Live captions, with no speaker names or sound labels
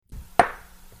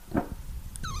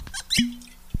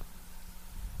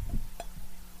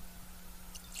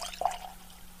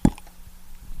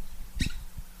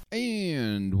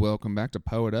And welcome back to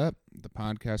Poet Up, the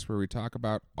podcast where we talk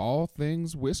about all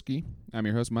things whiskey. I'm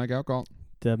your host, Mike Alcalt.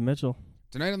 Deb Mitchell.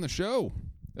 Tonight on the show,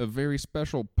 a very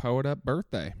special Poet Up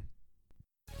birthday.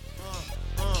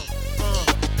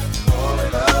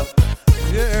 Poet up,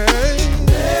 yeah.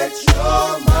 Let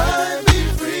your mind be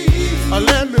free.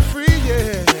 Let me free,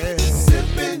 yeah. Sip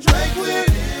and drink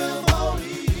with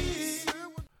M.O.E.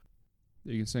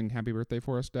 You can sing happy birthday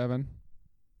for us, Devin?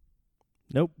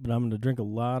 Nope, but I'm going to drink a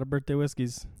lot of birthday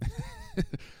whiskeys.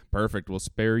 Perfect. We'll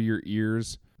spare your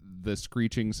ears the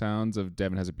screeching sounds of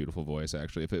Devin. Has a beautiful voice,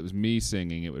 actually. If it was me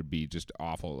singing, it would be just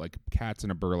awful, like cats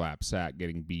in a burlap sack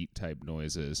getting beat type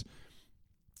noises.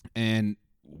 And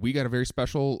we got a very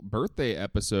special birthday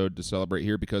episode to celebrate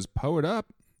here because Poet Up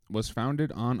was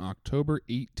founded on October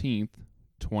 18th,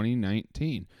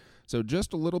 2019. So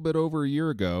just a little bit over a year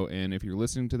ago, and if you're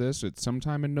listening to this, it's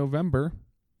sometime in November.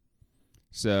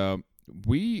 So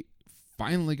we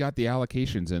finally got the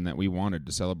allocations in that we wanted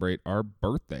to celebrate our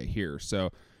birthday here. So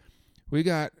we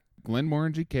got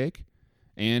Glenmorangie cake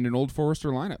and an Old Forester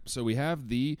lineup. So we have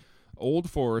the Old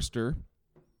Forester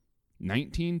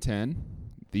 1910,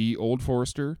 the Old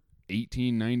Forester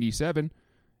 1897,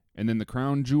 and then the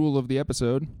crown jewel of the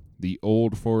episode, the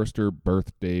Old Forester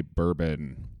Birthday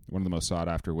Bourbon, one of the most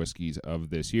sought-after whiskeys of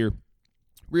this year.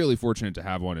 Really fortunate to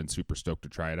have one and super stoked to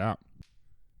try it out.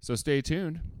 So stay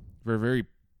tuned for a very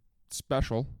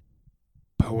special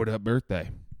Poet Up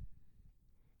birthday.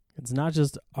 It's not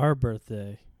just our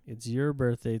birthday, it's your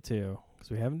birthday too, because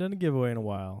we haven't done a giveaway in a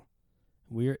while.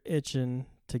 We're itching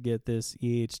to get this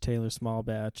E.H. Taylor small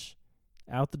batch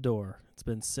out the door. It's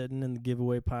been sitting in the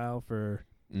giveaway pile for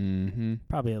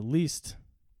probably at least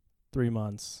 3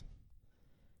 months.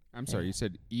 I'm sorry, you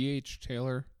said E.H.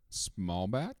 Taylor small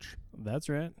batch? That's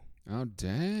right. Oh,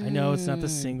 dang. I know it's not the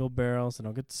single barrel, so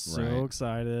don't get so Right.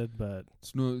 excited, but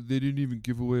It's not, they didn't even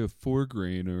give away a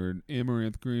 4-grain or an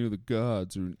Amaranth Grain of the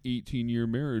Gods or an 18-year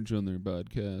marriage on their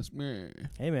podcast. Meh.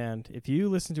 hey man, if you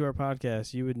listen to our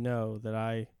podcast, you would know that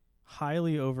I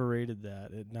highly overrated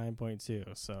that at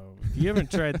 9.2. So if you haven't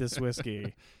tried this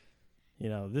whiskey,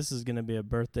 this is going to be a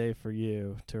birthday for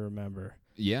you to remember.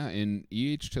 Yeah, and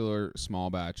E.H. Taylor small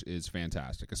batch is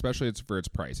fantastic, especially for its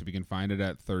price. If you can find it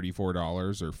at $34 or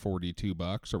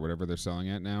 $42 or whatever they're selling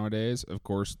at nowadays. Of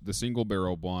course, the single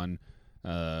barrel one,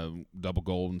 double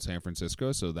gold in San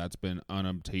Francisco, so that's been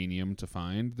unobtainium to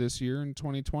find this year in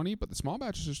 2020. But the small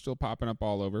batches are still popping up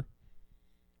all over.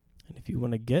 And if you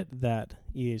want to get that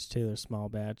E.H. Taylor small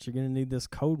batch, you're going to need this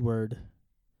code word.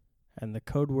 And the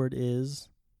code word is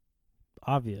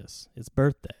obvious. It's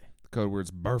birthday. The code word's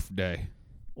birthday.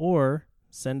 Or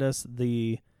send us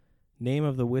the name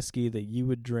of the whiskey that you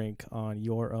would drink on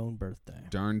your own birthday.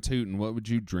 Darn tootin', what would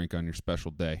you drink on your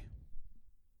special day?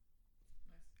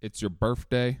 It's your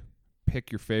birthday.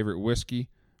 Pick your favorite whiskey.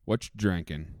 What you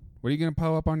drinking? What are you going to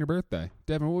po up on your birthday?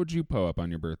 Devin, what would you po up on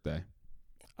your birthday?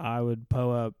 I would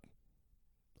po up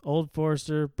Old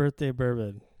Forester birthday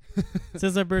bourbon.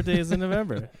 Since my birthday is in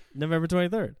November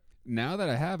 23rd. Now that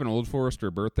I have an Old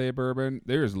Forester birthday bourbon,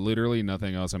 there's literally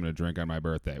nothing else I'm going to drink on my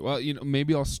birthday. Well,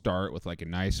 maybe I'll start with like a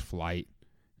nice flight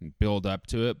and build up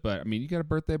to it. But, I mean, you got a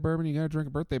birthday bourbon, you got to drink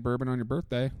a birthday bourbon on your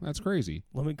birthday. That's crazy.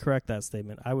 Let me correct that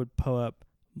statement. I would po up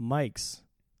Mike's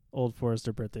Old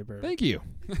Forester birthday bourbon. Thank you.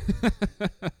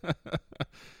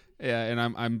 Yeah, and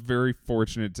I'm very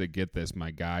fortunate to get this. My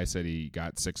guy said he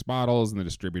got 6 bottles, and the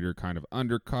distributor kind of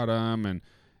undercut him, and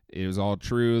it was all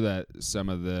true that some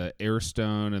of the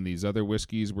Airstone and these other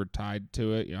whiskeys were tied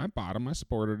to it. I bought them. I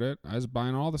supported it. I was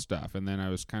buying all the stuff, and then I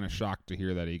was kind of shocked to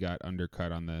hear that he got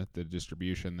undercut on the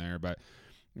distribution there. But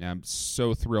I'm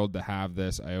so thrilled to have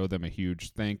this. I owe them a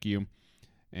huge thank you,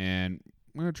 and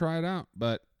I'm going to try it out.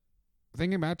 But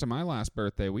thinking back to my last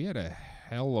birthday, we had a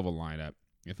hell of a lineup.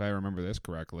 If I remember this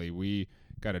correctly, we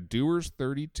got a Dewar's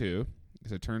 32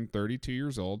 because I turned 32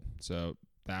 years old, so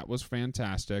that was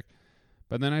fantastic.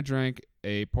 But then I drank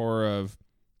a pour of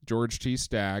George T.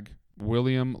 Stagg,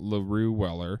 William LaRue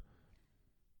Weller,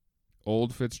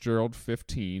 Old Fitzgerald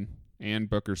 15, and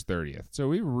Booker's 30th. So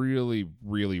we really,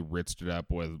 really ritzed it up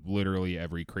with literally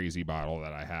every crazy bottle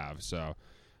that I have. So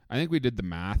I think we did the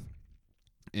math.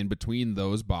 In between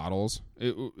those bottles,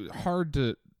 hard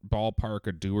to ballpark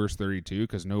a Dewar's 32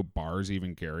 because no bars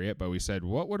even carry it. But we said,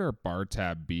 what would our bar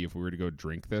tab be if we were to go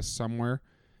drink this somewhere?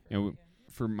 And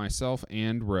for myself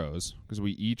and Rose, because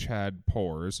we each had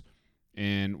pours,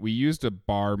 and we used a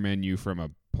bar menu from a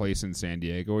place in San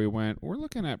Diego we're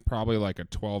looking at probably like a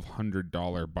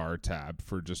 $1,200 bar tab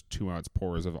for just 2-ounce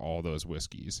pours of all those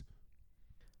whiskeys.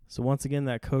 So once again,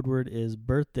 that code word is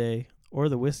birthday or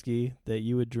the whiskey that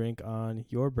you would drink on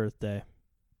your birthday.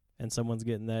 and someone's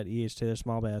getting that E.H. Taylor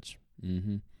small batch.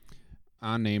 Mm-hmm.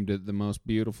 I named it the most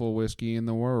beautiful whiskey in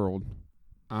the world.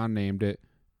 I named it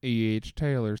E.H.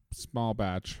 Taylor small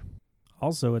batch.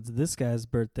 Also, it's this guy's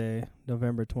birthday,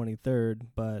 November 23rd,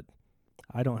 but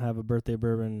I don't have a birthday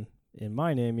bourbon in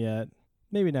my name yet.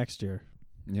 Maybe next year.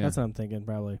 Yeah. That's what I'm thinking,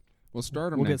 probably. We'll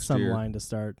start them We'll get next some year. line to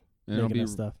start And it'll making be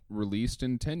that stuff. released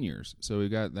in 10 years. So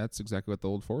that's exactly what the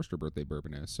Old Forester birthday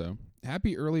bourbon is. So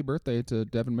happy early birthday to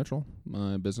Devin Mitchell,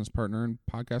 my business partner and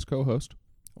podcast co-host.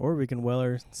 Or we can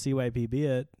Weller CYPB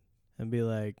it and be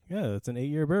like, yeah, it's an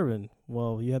 8-year bourbon.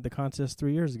 Well, you had the contest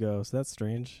 3 years ago, so that's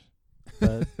strange.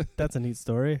 But that's a neat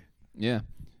story. Yeah.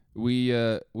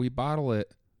 We bottle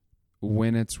it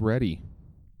when it's ready.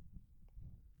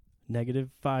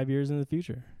 -5 years in the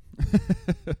future.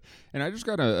 And I just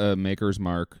got a Maker's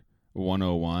Mark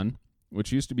 101,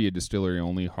 which used to be a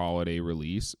distillery-only holiday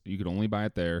release. You could only buy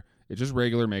it there. It's just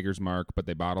regular Maker's Mark, but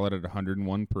they bottle it at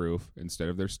 101 proof instead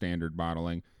of their standard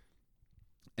bottling.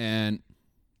 And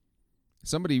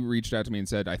somebody reached out to me and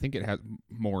said, I think it has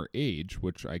more age,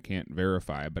 which I can't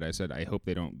verify, but I said, I hope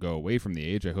they don't go away from the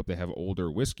age. I hope they have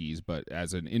older whiskeys, but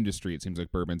as an industry, it seems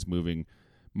like bourbon's moving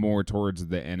more towards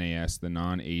the NAS, the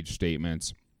non-age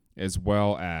statements, as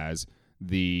well as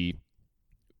the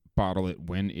bottle it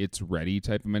when it's ready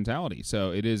type of mentality.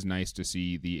 So it is nice to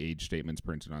see the age statements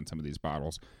printed on some of these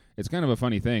bottles. It's kind of a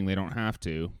funny thing. They don't have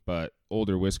to, but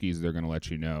older whiskeys, they're going to let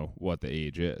you know what the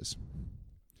age is.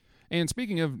 And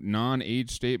speaking of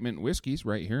non-age statement whiskeys,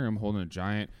 right here I'm holding a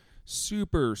giant,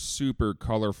 super, super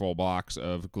colorful box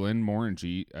of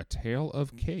Glenmorangie, A Tale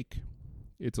of Cake.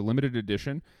 It's a limited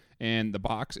edition, and the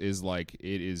box is like,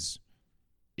 it is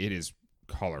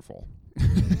colorful.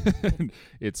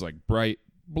 It's like bright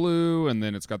blue, and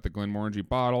then it's got the Glenmorangie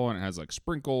bottle, and it has like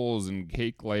sprinkles and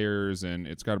cake layers, and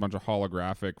it's got a bunch of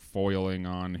holographic foiling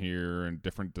on here and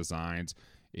different designs.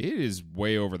 It is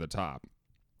way over the top.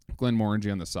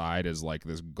 Glenmorangie on the side is like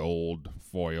this gold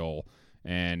foil,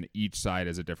 and each side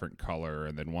is a different color,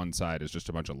 and then one side is just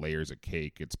a bunch of layers of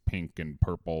cake. It's pink and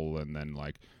purple, and then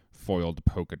like foiled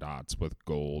polka dots with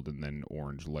gold, and then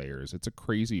orange layers. It's a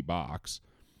crazy box.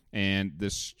 And the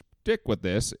stick with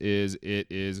this is it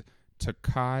is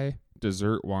Tokai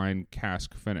dessert wine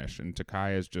cask finish. And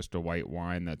Tokai is just a white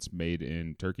wine that's made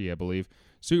in Turkey, I believe.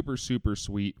 Super, super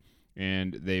sweet.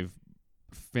 And they've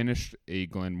finished a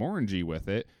Glenmorangie with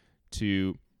it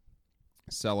to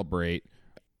celebrate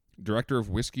Director of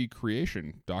Whiskey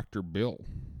Creation, Dr. Bill.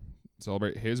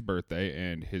 Celebrate his birthday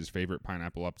and his favorite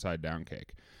pineapple upside down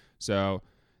cake. So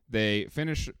they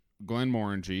finish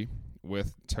Glenmorangie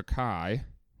with Tokai.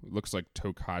 Looks like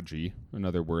Tokaji,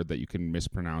 another word that you can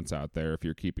mispronounce out there if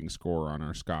you're keeping score on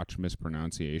our Scotch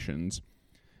mispronunciations.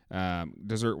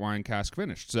 Dessert wine cask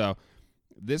finished. So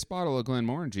this bottle of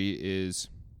Glenmorangie is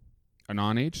a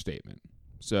non-age statement.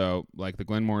 So like the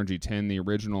Glenmorangie 10, the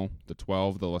original, the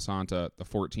 12, the La Santa, the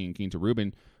 14, Quinta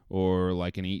Rubin, or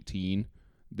like an 18,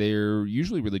 they're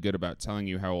usually really good about telling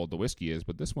you how old the whiskey is,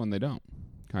 but this one they don't.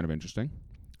 Kind of interesting.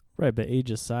 Right, but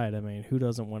age aside, I mean, who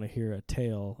doesn't want to hear a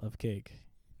tale of cake?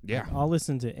 Yeah. I'll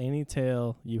listen to any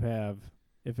tale you have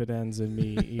if it ends in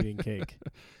me eating cake.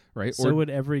 Right. So would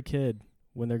every kid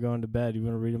when they're going to bed. You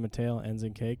want to read them a tale, ends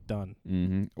in cake, done.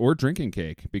 Mm-hmm. Or drinking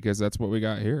cake, because that's what we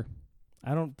got here.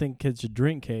 I don't think kids should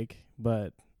drink cake,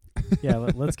 but yeah,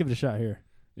 let's give it a shot here.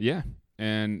 Yeah.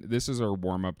 And this is our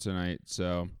warm-up tonight,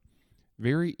 so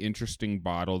very interesting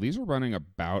bottle. These are running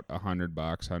about $100,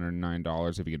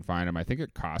 $109 if you can find them. I think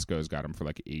at Costco's got them for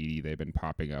like $80. They've been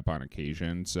popping up on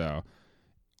occasion, so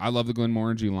I love the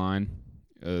Glenmorangie line.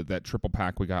 That triple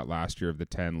pack we got last year of the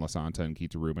 10 La Santa and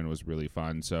Quinta Rubin was really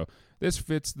fun. So this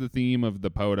fits the theme of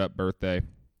the Poed Up birthday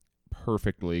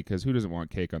perfectly, because who doesn't want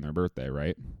cake on their birthday,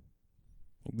 right?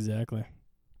 Exactly.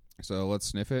 So let's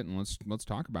sniff it and let's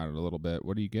talk about it a little bit.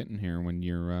 What are you getting here when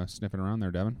you're sniffing around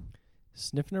there, Devin?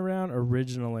 Sniffing around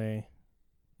originally,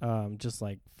 just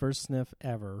like first sniff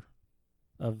ever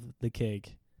of the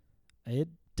cake. It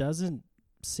doesn't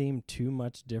seem too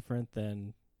much different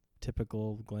than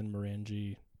typical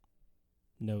Glenmorangie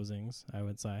nosings, I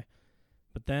would say.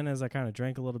 But then as I kind of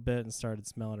drank a little bit and started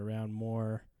smelling around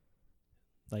more,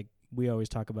 like we always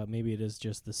talk about, maybe it is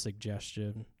just the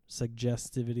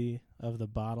suggestivity of the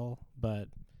bottle, but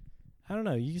I don't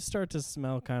know, you start to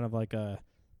smell kind of like a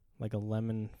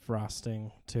lemon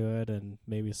frosting to it, and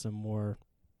maybe some more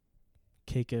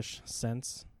cakeish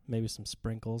scents, maybe some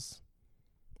sprinkles.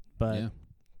 But yeah.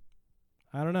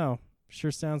 I don't know, sure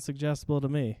sounds suggestible to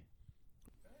me.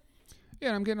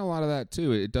 Yeah, I'm getting a lot of that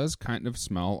too. It does kind of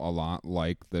smell a lot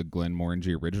like the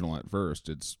Glenmorangie original at first.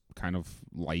 It's kind of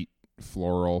light,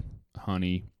 floral,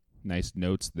 honey, nice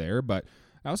notes there, but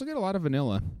I also get a lot of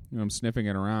vanilla. I'm sniffing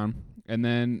it around. And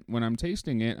then when I'm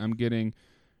tasting it, I'm getting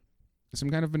some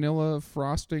kind of vanilla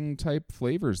frosting type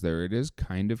flavors there. It is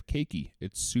kind of cakey.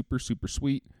 It's super, super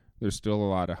sweet. There's still a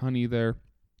lot of honey there.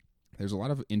 There's a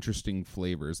lot of interesting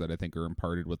flavors that I think are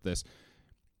imparted with this.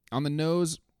 On the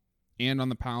nose and on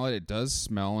the palate, it does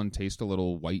smell and taste a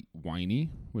little white winey,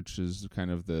 which is kind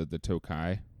of the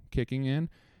Tokai kicking in.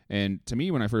 And to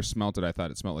me, when I first smelt it, I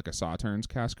thought it smelled like a Sauternes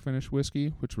cask finish whiskey,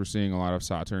 which we're seeing a lot of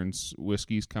Sauternes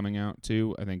whiskeys coming out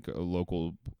too. I think a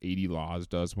local 80 Laws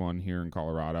does one here in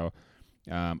Colorado.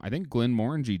 I think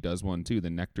Glenmorangie does one too. The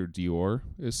Nectar Dior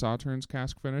is Sauternes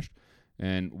cask finished.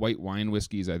 And white wine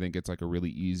whiskeys, I think it's like a really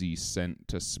easy scent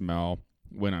to smell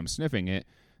when I'm sniffing it.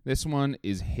 This one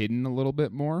is hidden a little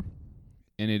bit more,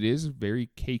 and it is very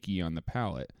cakey on the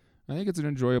palate. I think it's an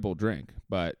enjoyable drink,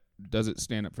 but does it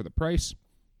stand up for the price?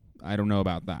 I don't know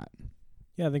about that.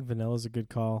 Yeah, I think vanilla's a good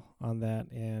call on that,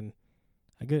 and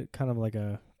I get kind of like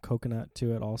a coconut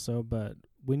to it also, but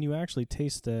when you actually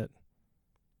taste it,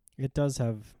 it does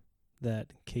have that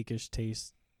cakeish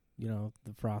taste, you know,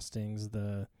 the frostings,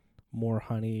 the more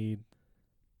honey.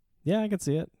 Yeah, I can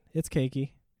see it. It's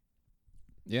cakey.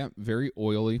 Yeah, very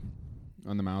oily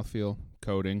on the mouthfeel,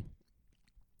 coating,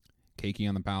 cakey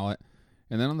on the palate.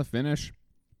 And then on the finish,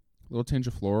 a little tinge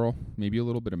of floral, maybe a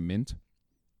little bit of mint.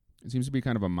 It seems to be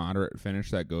kind of a moderate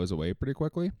finish that goes away pretty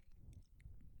quickly.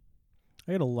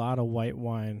 I get a lot of white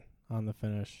wine on the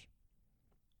finish.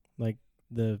 Like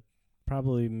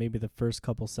probably maybe the first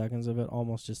couple seconds of it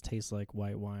almost just tastes like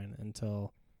white wine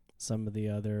until some of the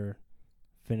other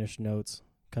finished notes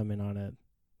come in on it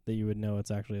that you would know it's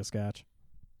actually a Scotch.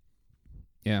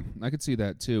 Yeah, I could see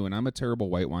that too. And I'm a terrible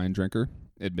white wine drinker,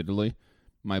 admittedly.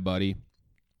 My buddy,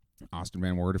 Austin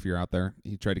Van Wert, if you're out there,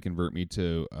 he tried to convert me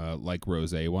to like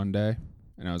rosé one day.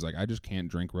 And I was like, I just can't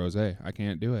drink rosé. I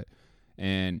can't do it.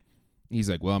 And he's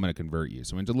like, well, I'm going to convert you.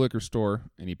 So I went to the liquor store,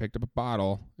 and he picked up a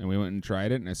bottle, and we went and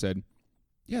tried it. And I said,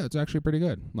 yeah, it's actually pretty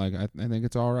good. Like, I think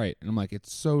it's all right. And I'm like,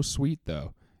 it's so sweet,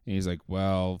 though. And he's like,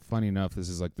 well, funny enough, this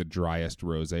is like the driest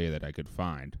rosé that I could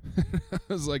find. I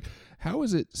was like, how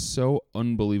is it so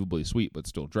unbelievably sweet but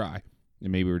still dry?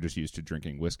 And maybe we're just used to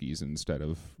drinking whiskeys instead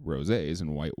of rosés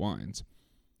and white wines.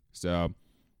 So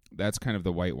that's kind of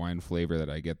the white wine flavor that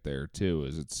I get there, too,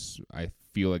 is I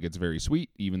feel like it's very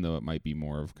sweet, even though it might be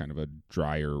more of kind of a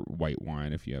drier white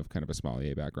wine if you have kind of a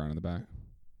sommelier background in the back.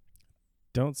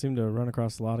 Don't seem to run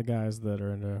across a lot of guys that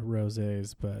are into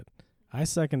rosés, but I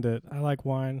second it. I like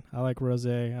wine. I like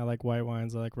rosé. I like white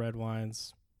wines. I like red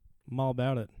wines. I'm all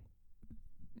about it.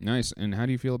 Nice. And how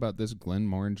do you feel about this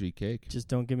Glenmorangie cake? Just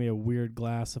don't give me a weird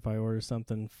glass if I order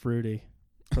something fruity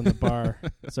from the bar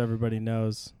so everybody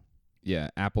knows. Yeah,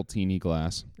 apple teeny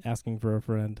glass. Asking for a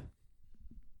friend.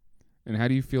 And how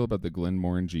do you feel about the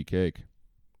Glenmorangie cake?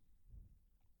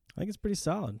 I think it's pretty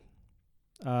solid.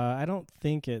 I don't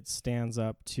think it stands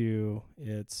up to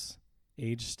its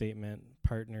age statement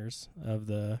partners of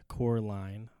the core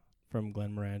line from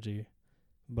Glenmorangie,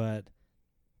 but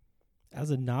as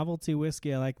a novelty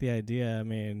whiskey, I like the idea. I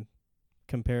mean,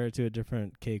 compare it to a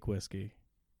different cake whiskey.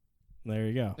 There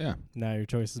you go. Yeah. Now your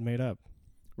choice is made up.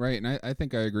 Right, and I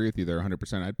think I agree with you there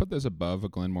 100%. I'd put this above a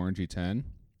Glenmorangie 10,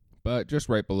 but just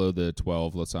right below the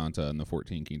 12 La Santa and the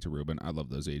 14 Quinta Reuben. I love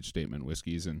those age statement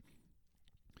whiskeys. And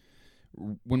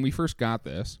when we first got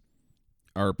this,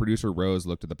 our producer Rose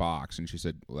looked at the box and she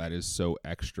said, well, that is so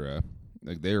extra.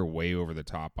 Like, they're way over the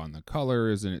top on the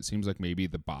colors, and it seems like maybe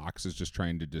the box is just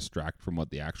trying to distract from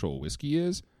what the actual whiskey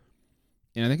is.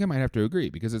 And I think I might have to agree,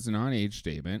 because it's a non-age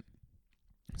statement.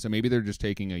 So maybe they're just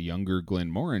taking a younger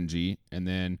Glenmorangie and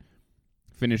then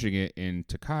finishing it in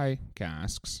Tokai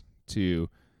casks to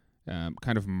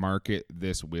kind of market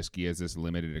this whiskey as this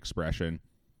limited expression.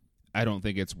 I don't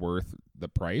think it's worth the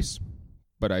price,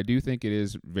 but I do think it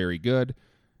is very good.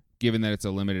 Given that it's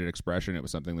a limited expression, it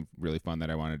was something really fun that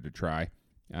I wanted to try.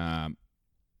 I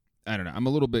don't know. I'm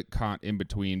a little bit caught in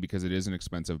between because it is an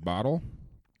expensive bottle,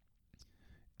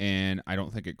 and I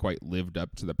don't think it quite lived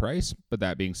up to the price. But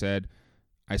that being said,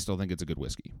 I still think it's a good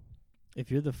whiskey.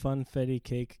 If you're the funfetti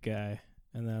cake guy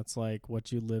and that's like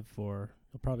what you live for,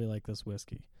 you'll probably like this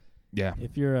whiskey. Yeah.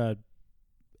 If you're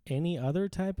any other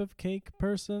type of cake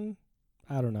person,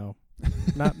 I don't know.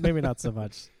 Maybe not so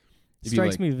much.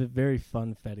 Strikes me very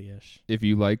funfetti-ish. If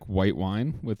you like white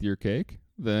wine with your cake,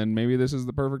 then maybe this is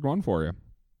the perfect one for you.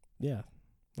 Yeah.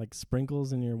 Like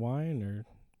sprinkles in your wine or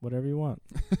whatever you want.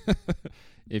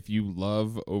 If you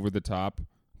love over-the-top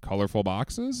colorful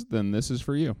boxes, then this is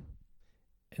for you.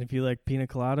 And if you like pina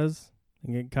coladas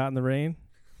and get caught in the rain,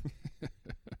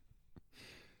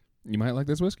 you might like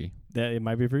this whiskey. That it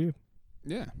might be for you.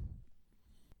 Yeah.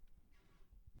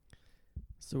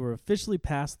 So we're officially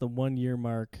past the 1 year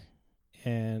mark,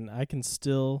 and I can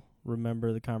still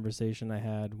remember the conversation I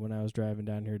had when I was driving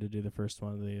down here to do the first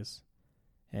one of these.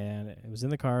 And it was in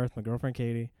the car with my girlfriend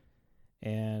Katie,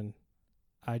 and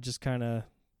I just kind of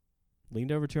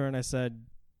leaned over to her and I said,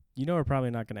 you know, we're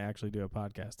probably not going to actually do a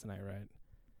podcast tonight, right?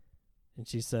 And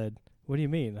she said, what do you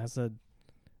mean? I said,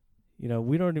 you know,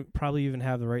 we don't probably even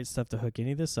have the right stuff to hook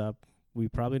any of this up. We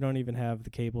probably don't even have the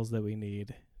cables that we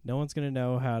need. No one's going to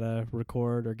know how to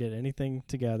record or get anything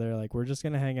together. Like, we're just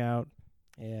going to hang out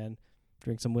and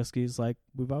drink some whiskeys like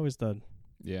we've always done.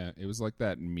 Yeah, it was like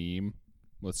that meme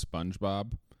with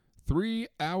SpongeBob. 3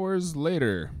 hours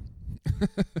later.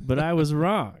 But I was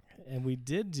wrong. And we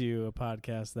did do a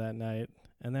podcast that night,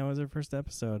 and that was our first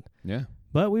episode. Yeah.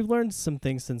 But we've learned some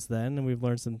things since then, and we've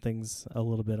learned some things a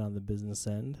little bit on the business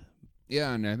end.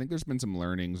 Yeah, and I think there's been some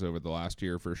learnings over the last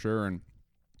year for sure. And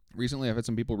recently I've had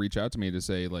some people reach out to me to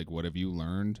say, like, what have you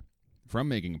learned from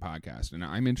making a podcast? And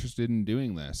I'm interested in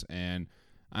doing this. And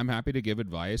I'm happy to give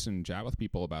advice and chat with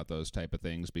people about those type of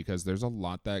things because there's a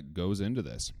lot that goes into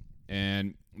this.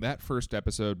 And that first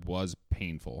episode was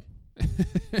painful.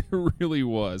 It really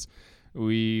was.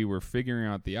 We were figuring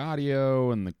out the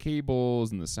audio and the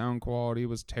cables, and the sound quality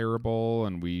was terrible,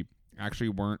 and we actually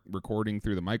weren't recording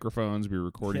through the microphones. We were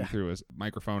recording through a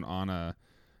microphone on a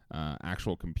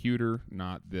actual computer,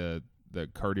 not the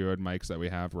cardioid mics that we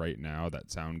have right now that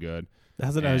sound good.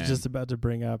 That's what I was just about to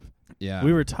bring up. Yeah.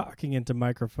 We were talking into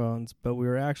microphones, but we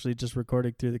were actually just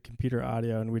recording through the computer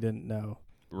audio, and we didn't know.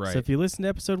 Right. So if you listen to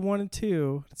episode 1 and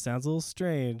 2, it sounds a little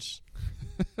strange.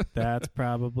 That's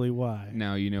probably why.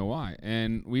 Now you know why.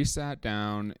 And we sat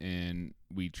down and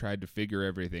we tried to figure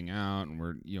everything out, and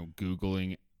we're,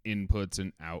 Googling inputs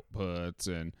and outputs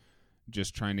and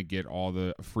just trying to get all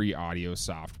the free audio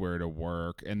software to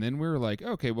work. And then we were like,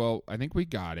 okay, well, I think we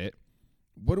got it.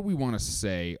 What do we want to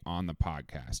say on the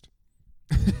podcast?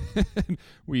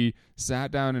 We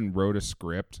sat down and wrote a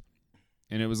script,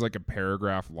 and it was like a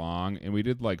paragraph long, and we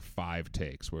did like 5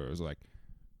 takes where it was like,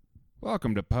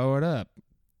 welcome to Poet Up.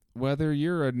 Whether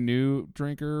you're a new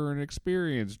drinker or an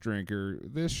experienced drinker,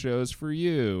 this show's for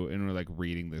you. And we're like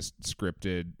reading this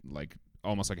scripted, like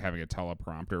almost like having a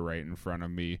teleprompter right in front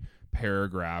of me,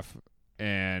 paragraph.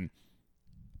 And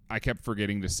I kept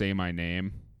forgetting to say my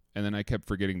name. And then I kept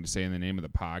forgetting to say the name of the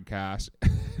podcast.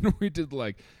 And we did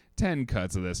like 10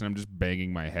 cuts of this, and I'm just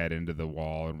banging my head into the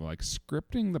wall. And we're like,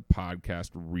 scripting the podcast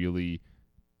really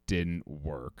didn't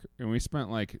work. And we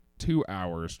spent like 2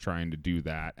 hours trying to do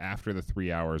that after the 3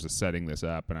 hours of setting this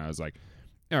up. And I was like,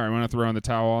 all right, I'm going to throw in the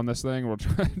towel on this thing. We'll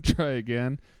try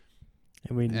again.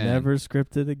 And we never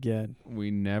scripted again. We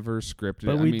never scripted.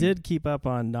 But we did keep up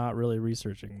on not really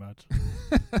researching much.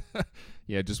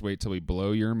 Yeah, just wait till we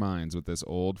blow your minds with this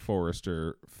Old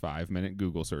Forester 5-minute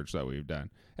Google search that we've done.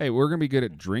 Hey, we're going to be good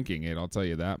at drinking it, I'll tell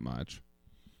you that much.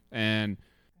 And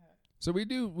so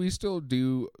we still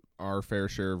do our fair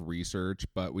share of research,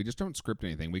 but we just don't script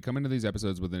anything. We come into these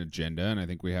episodes with an agenda, and I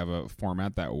think we have a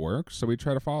format that works, so we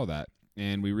try to follow that.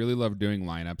 And we really love doing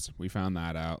lineups. We found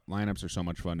that out. Lineups are so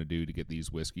much fun to do to get these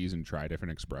whiskeys and try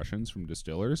different expressions from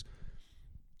distillers.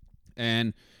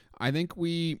 And I think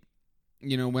we,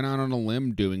 went out on a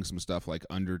limb doing some stuff like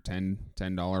under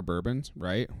 $10 bourbons,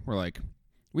 right? We're like,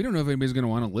 we don't know if anybody's going to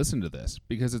want to listen to this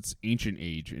because it's Ancient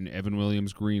Age and Evan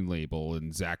Williams Green Label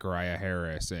and Zachariah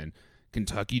Harris and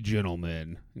Kentucky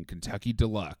Gentleman and Kentucky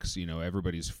Deluxe,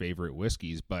 everybody's favorite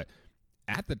whiskeys. But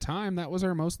at the time, that was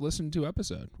our most listened to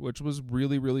episode, which was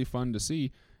really, really fun to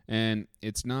see. And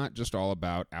it's not just all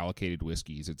about allocated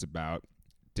whiskeys. It's about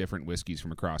different whiskeys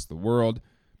from across the world,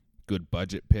 good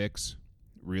budget picks,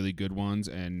 really good ones.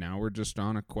 And now we're just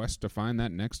on a quest to find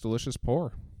that next delicious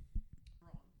pour.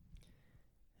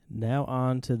 Now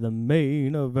on to the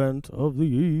main event of the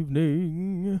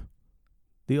evening,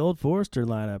 the Old Forester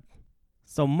lineup.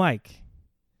 So, Mike,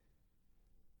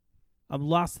 I'm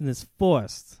lost in this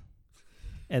forest,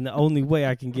 and the only way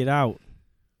I can get out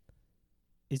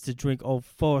is to drink Old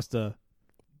Forester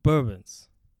bourbons.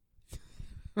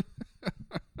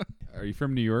 Are you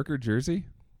from New York or Jersey?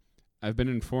 I've been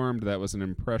informed that was an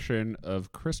impression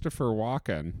of Christopher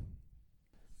Walken.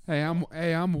 Hey,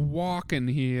 I'm walking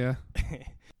here.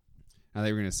 Now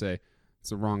they were going to say, it's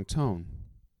the wrong tone.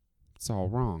 It's all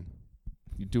wrong.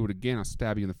 You do it again, I'll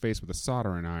stab you in the face with a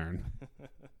soldering iron.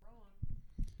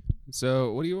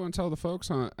 So, what do you want to tell the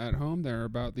folks at home there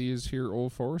about these here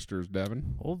Old Foresters,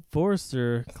 Devin? Old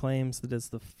Forester claims that it's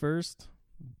the first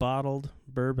bottled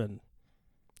bourbon.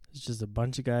 It's just a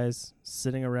bunch of guys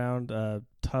sitting around a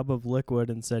tub of liquid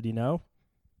and said,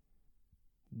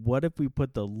 what if we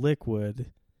put the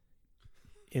liquid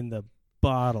in the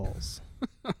bottles?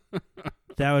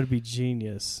 That would be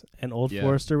genius. And Old Yeah.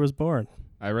 Forester was born.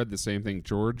 I read the same thing.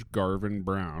 George Garvin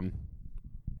Brown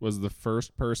was the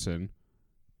first person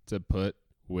to put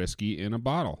whiskey in a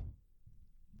bottle.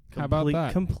 How about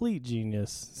that? Complete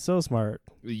genius. So smart.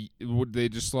 Would they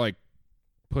just like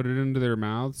put it into their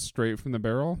mouths straight from the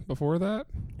barrel before that?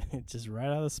 Just right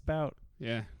out of the spout.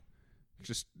 Yeah.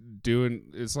 Just doing,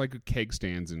 it's like keg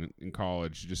stands in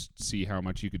college. Just see how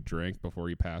much you could drink before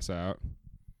you pass out.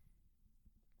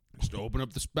 Just open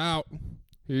up the spout.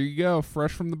 Here you go,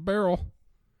 fresh from the barrel.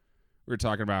 We were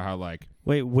talking about how like,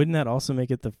 Wait, wouldn't that also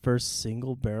make it the first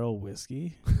single barrel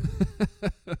whiskey?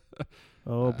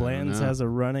 Oh, Blanton's know. has a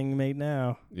running mate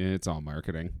now. yeah, it's all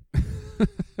marketing.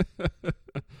 They're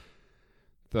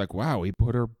like, wow, we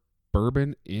put our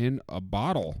bourbon in a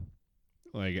bottle.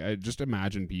 Like, I just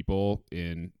imagine people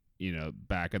in,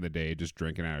 back in the day just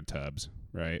drinking out of tubs,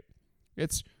 right?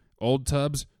 It's old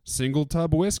tubs, single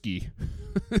tub whiskey.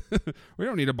 We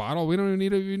don't need a bottle. We don't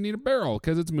even need a barrel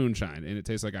because it's moonshine and it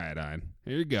tastes like iodine.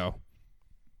 Here you go.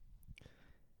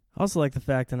 I also like the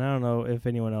fact, and I don't know if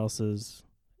anyone else has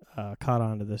caught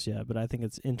on to this yet, but I think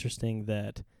it's interesting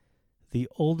that the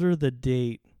older the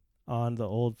date on the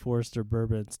Old Forester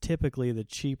bourbons, typically the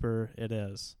cheaper it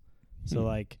is. So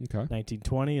like Okay.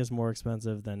 1920 is more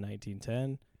expensive than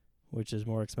 1910, which is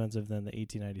more expensive than the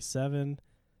 1897.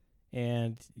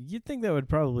 And you'd think that would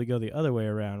probably go the other way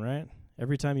around, right?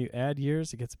 Every time you add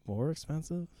years, it gets more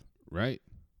expensive. Right.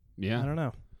 Yeah. I don't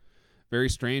know. Very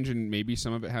strange, and maybe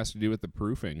some of it has to do with the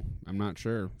proofing. I'm not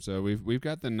sure. So we've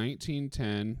got the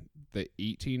 1910, the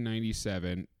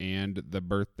 1897, and the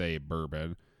birthday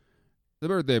bourbon. The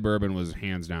birthday bourbon was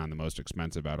hands down the most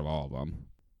expensive out of all of them.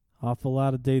 Awful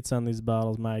lot of dates on these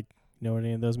bottles, Mike. You know what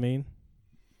any of those mean?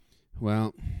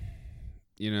 Well,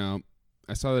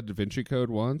 I saw the Da Vinci Code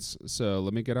once, so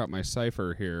let me get out my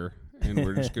cipher here, and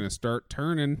we're just going to start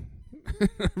turning.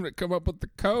 I'm going to come up with the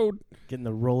code. Getting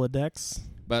the Rolodex.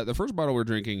 But the first bottle we're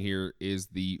drinking here is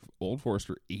the Old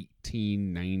Forester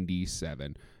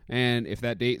 1897. And if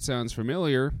that date sounds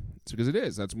familiar, it's because it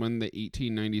is. That's when the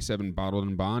 1897 Bottled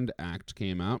and Bond Act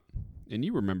came out. And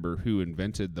you remember who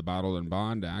invented the Bottled and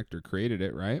Bond Act or created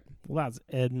it, right? Well, that's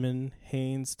Edmund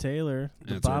Haynes Taylor,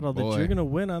 the That's our bottle that boy. you're going to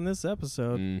win on this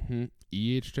episode. Mm-hmm.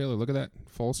 E.H. Taylor. Look at that.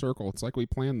 Full circle. It's like we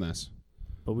planned this.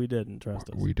 But we didn't, trust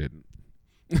us. We didn't.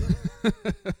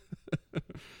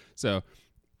 So,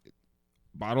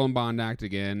 Bottle and Bond Act,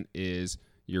 again, is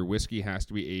your whiskey has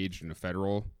to be aged in a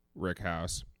federal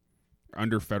rickhouse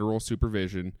under federal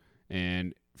supervision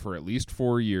and for at least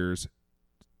 4 years,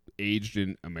 aged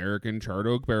in American charred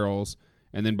oak barrels,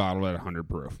 and then bottled at 100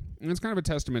 proof. And it's kind of a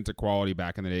testament to quality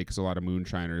back in the day because a lot of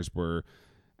moonshiners were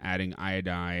adding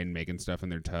iodine, making stuff in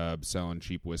their tubs, selling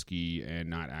cheap whiskey, and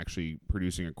not actually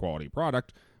producing a quality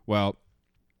product. Well,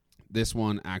 this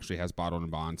one actually has Bottled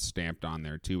and Bond stamped on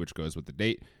there too, which goes with the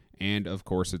date. And, of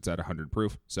course, it's at 100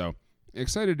 proof. So,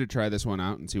 excited to try this one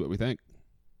out and see what we think.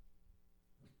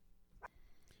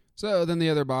 So, then the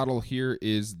other bottle here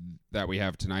is that we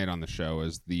have tonight on the show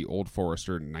is the Old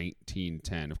Forester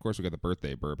 1910. Of course, we got the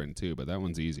birthday bourbon, too, but that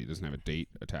one's easy. It doesn't have a date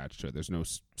attached to it. There's no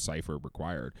cipher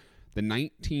required. The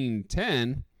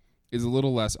 1910 is a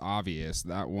little less obvious.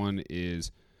 That one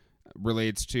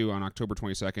relates to, on October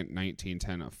 22nd,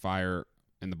 1910, a fire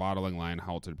in the bottling line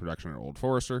halted production at Old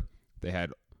Forester. They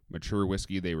had mature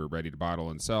whiskey they were ready to bottle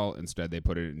and sell. Instead, they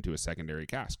put it into a secondary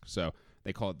cask. So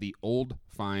they call it the Old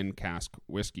Fine Cask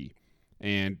Whiskey.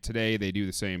 And today they do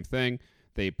the same thing.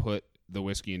 They put the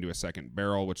whiskey into a second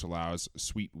barrel, which allows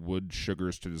sweet wood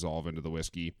sugars to dissolve into the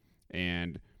whiskey.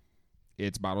 And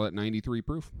it's bottled at 93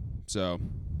 proof. So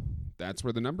that's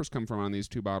where the numbers come from on these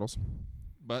two bottles.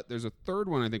 But there's a third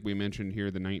one I think we mentioned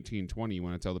here, the 1920. You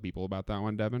want to tell the people about that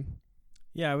one, Devin?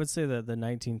 Yeah, I would say that the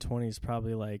 1920 is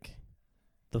probably like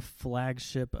the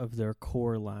flagship of their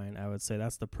core line. I would say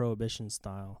that's the Prohibition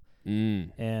style.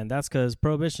 And that's because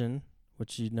Prohibition,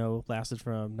 which lasted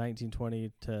from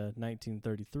 1920 to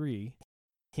 1933.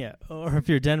 Yeah, or if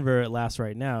you're Denver, it lasts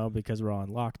right now because we're all in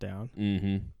lockdown.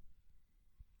 Mm-hmm.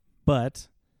 But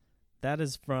that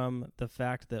is from the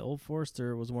fact that Old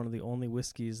Forester was one of the only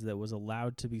whiskeys that was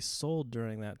allowed to be sold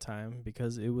during that time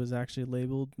because it was actually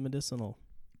labeled medicinal.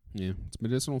 Yeah, it's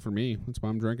medicinal for me. That's why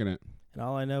I'm drinking it. And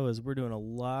all I know is we're doing a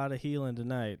lot of healing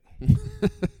tonight.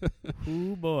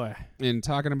 Ooh, boy. And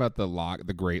talking about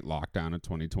the great lockdown of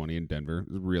 2020 in Denver,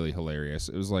 it was really hilarious.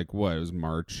 It was like, it was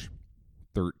March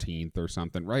 13th or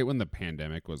something, right when the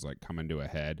pandemic was like coming to a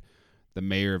head. The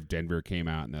mayor of Denver came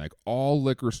out and they're like, all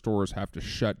liquor stores have to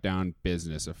shut down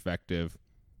business effective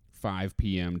 5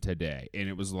 p.m. today. And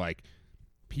it was like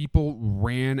people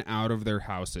ran out of their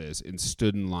houses and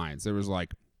stood in lines. There was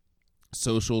like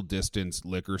social distance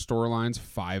liquor store lines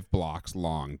 5 blocks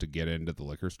long to get into the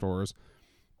liquor stores.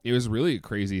 It was really a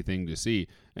crazy thing to see.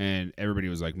 And everybody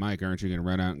was like, Mike, aren't you going to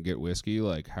run out and get whiskey?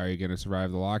 Like, how are you going to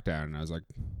survive the lockdown? And I was like,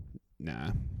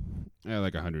 nah. I had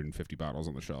like 150 bottles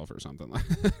on the shelf or something.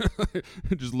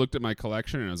 I just looked at my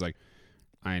collection and I was like,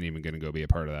 I ain't even going to go be a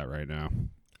part of that right now.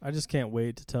 I just can't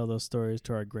wait to tell those stories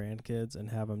to our grandkids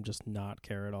and have them just not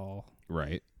care at all.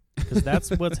 Right. Because that's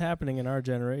what's happening in our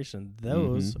generation.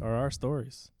 Those are our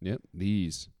stories. Yep.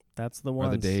 These That's the ones.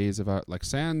 are the days of our, like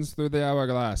sands through the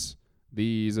hourglass.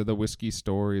 These are the whiskey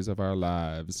stories of our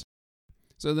lives.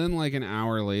 So then like an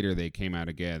hour later, they came out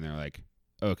again. They're like,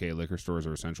 okay, liquor stores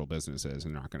are essential businesses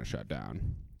and they're not going to shut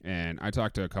down. And I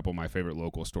talked to a couple of my favorite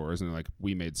local stores and they're like,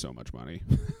 we made so much money.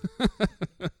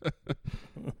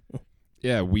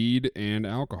 Yeah, weed and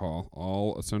alcohol,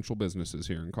 all essential businesses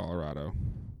here in Colorado.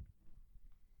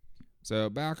 So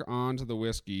back on to the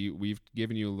whiskey, we've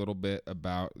given you a little bit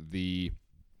about the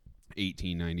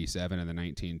 1897 and the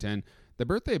 1910. The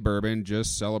birthday bourbon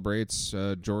just celebrates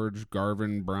George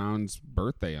Garvin Brown's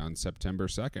birthday on September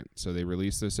 2nd. So they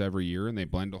release this every year, and they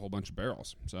blend a whole bunch of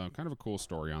barrels. So kind of a cool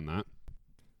story on that.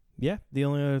 Yeah, the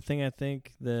only other thing I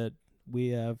think that we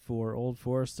have for Old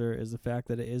Forester is the fact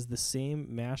that it is the same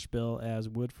mash bill as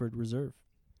Woodford Reserve,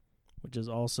 which is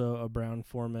also a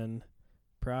Brown-Forman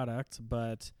product,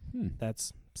 but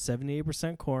that's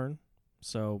 78% corn,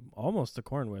 so almost a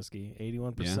corn whiskey.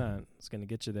 81% is going to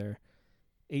get you there.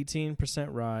 18%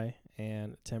 rye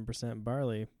and 10%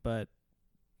 barley, but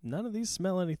none of these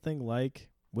smell anything like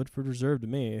Woodford Reserve to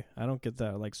me. I don't get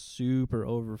that like super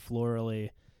over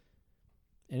florally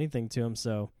anything to them,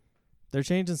 so they're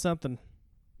changing something.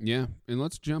 Yeah, and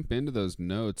let's jump into those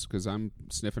notes because I'm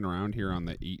sniffing around here on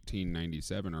the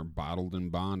 1897 or Bottled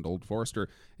and Bond Old Forester,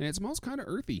 and it smells kind of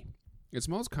earthy. It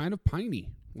smells kind of piney.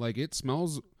 Like it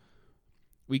smells,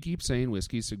 we keep saying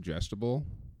whiskey's suggestible.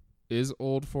 Is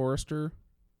Old Forester,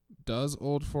 does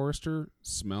Old Forester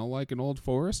smell like an old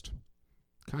forest?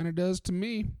 Kind of does to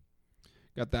me.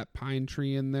 Got that pine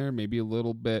tree in there, maybe a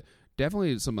little bit.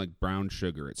 Definitely some like brown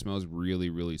sugar. It smells really,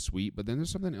 really sweet. But then there's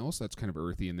something else that's kind of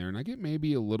earthy in there. And I get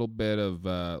maybe a little bit of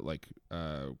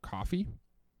coffee,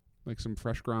 like some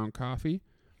fresh ground coffee.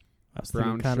 I was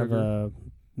thinking kind of a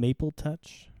maple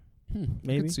touch.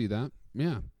 Maybe. I could see that.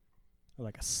 Yeah. Or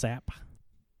like a sap.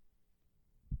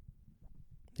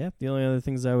 Yeah, the only other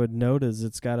things I would note is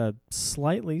it's got a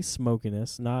slightly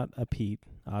smokiness, not a peat,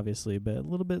 obviously, but a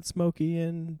little bit smoky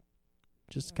and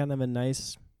just kind of a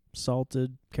nice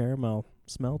salted caramel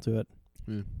smell to it.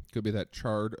 Yeah. Could be that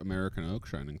charred American oak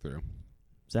shining through.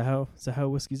 Is that how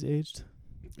whiskey's aged?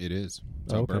 It is.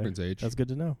 It's how bourbon's aged. That's good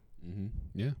to know. Mm-hmm.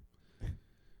 Yeah.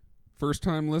 First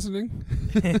time listening?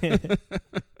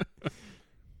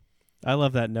 I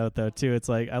love that note, though, too. It's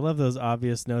like, I love those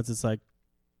obvious notes. It's like,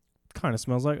 kind of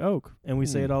smells like oak. And we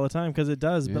say it all the time because it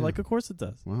does. Yeah. But, like, of course it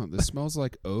does. Wow, this smells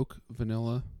like oak,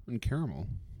 vanilla, and caramel.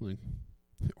 Like,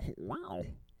 wow.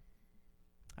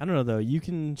 I don't know, though. You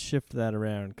can shift that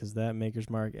around because that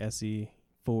Maker's Mark SE4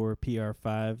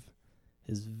 PR5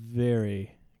 is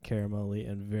very caramelly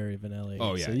and very vanilla-y.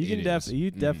 Oh, yeah, so you can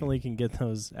definitely can get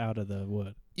those out of the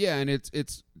wood. Yeah, and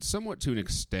it's somewhat to an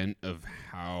extent of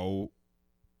how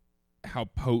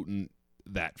potent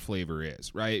that flavor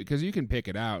is, right? Because you can pick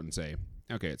it out and say,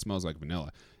 okay, it smells like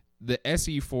vanilla. The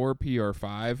SE4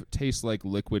 PR5 tastes like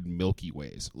liquid Milky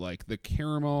Ways. Like the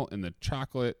caramel and the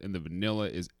chocolate and the vanilla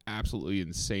is absolutely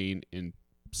insane and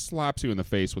slaps you in the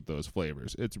face with those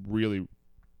flavors. It's really,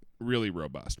 really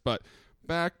robust. But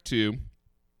back to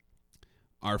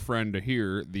our friend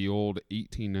here, the old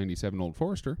 1897 Old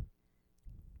Forester.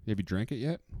 Have you drank it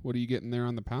yet? What are you getting there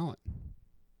on the palate?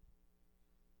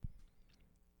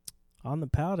 On the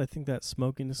palate, I think that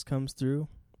smokiness comes through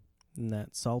and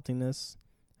that saltiness.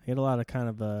 I get a lot of kind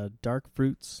of dark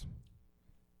fruits,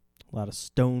 a lot of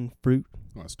stone fruit.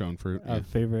 A lot of stone fruit. Our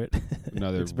favorite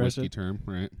Another whiskey term,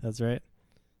 right? That's right.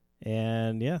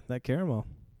 And, yeah, that caramel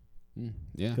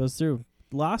goes through.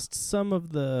 Lost some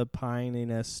of the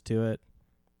pininess to it.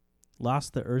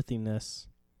 Lost the earthiness,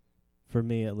 for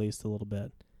me at least, a little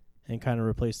bit. And kind of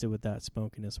replaced it with that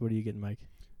smokiness. What are you getting, Mike?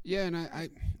 Yeah, and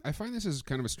I find this is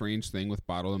kind of a strange thing with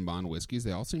Bottled and Bond whiskeys.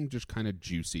 They all seem just kind of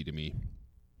juicy to me.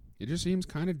 It just seems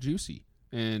kind of juicy.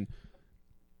 And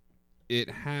it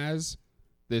has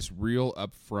this real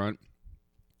upfront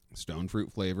stone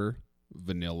fruit flavor,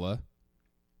 vanilla,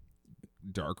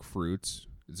 dark fruits.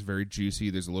 It's very juicy.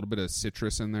 There's a little bit of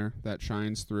citrus in there that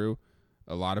shines through,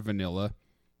 a lot of vanilla.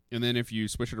 And then if you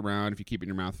switch it around, if you keep it in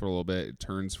your mouth for a little bit, it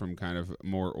turns from kind of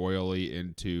more oily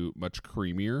into much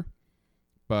creamier.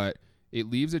 But it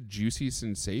leaves a juicy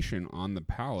sensation on the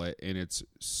palate, and it's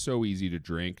so easy to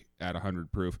drink at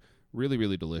 100 proof. Really,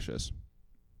 really delicious.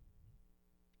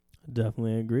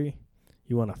 Definitely agree.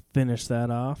 You want to finish that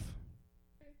off?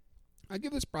 I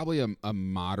give this probably a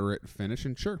moderate finish,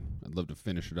 and sure, I'd love to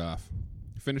finish it off.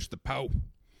 Finish the pow.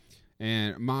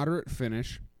 And moderate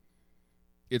finish,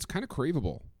 it's kind of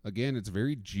craveable. Again, it's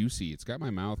very juicy. It's got my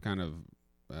mouth kind of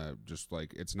just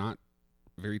like, it's not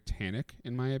very tannic,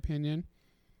 in my opinion.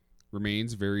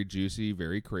 Remains very juicy,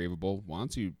 very craveable.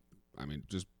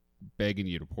 Just begging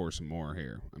you to pour some more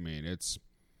here. I mean, it's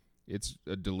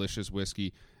a delicious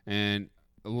whiskey and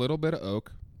a little bit of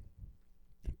oak,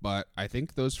 but I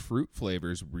think those fruit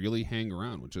flavors really hang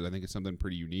around, which is, I think, is something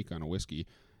pretty unique on a whiskey.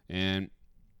 And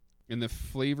the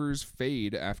flavors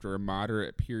fade after a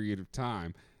moderate period of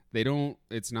time.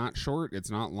 It's not short,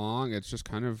 it's not long, it's just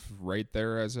kind of right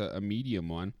there as a medium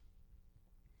one.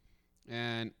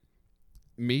 And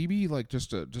maybe like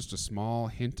just a small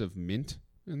hint of mint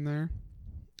in there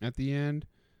at the end,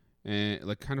 and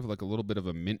like kind of like a little bit of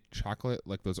a mint chocolate,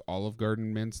 like those Olive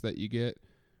Garden mints that you get.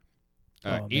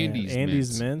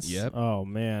 Andy's mints. Yep. Oh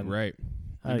man. Right.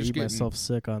 I eat myself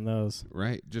sick on those.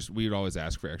 Right. We'd always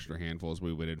ask for extra handfuls.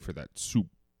 We went in for that soup,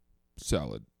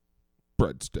 salad,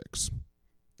 breadsticks.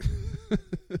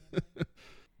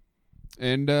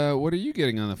 And what are you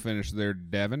getting on the finish there,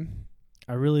 Devin?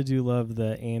 I really do love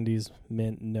the Andy's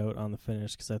mint note on the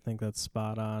finish because I think that's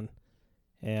spot on.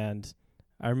 And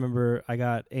I remember I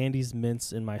got Andy's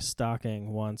mints in my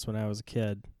stocking once when I was a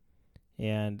kid.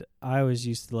 And I always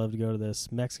used to love to go to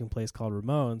this Mexican place called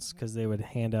Ramon's because they would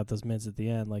hand out those mints at the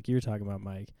end like you were talking about,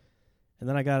 Mike. And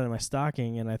then I got it in my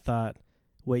stocking and I thought,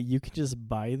 wait, you can just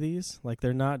buy these? Like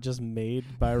they're not just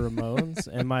made by Ramon's?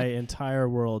 And my entire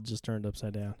world just turned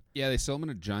upside down. Yeah, they sell them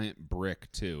in a giant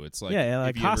brick too. It's like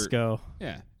like Costco.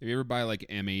 If you ever buy like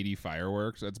M80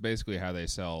 fireworks, that's basically how they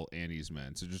sell Andy's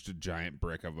mints. It's just a giant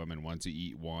brick of them, and once you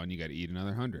eat one, you got to eat another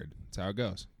 100. That's how it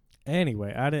goes.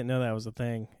 Anyway, I didn't know that was a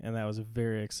thing, and that was a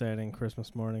very exciting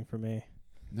Christmas morning for me.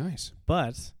 Nice.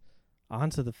 But on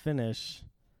to the finish.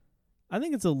 I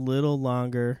think it's a little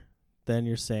longer than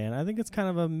you're saying. I think it's kind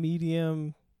of a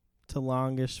medium to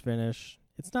longish finish.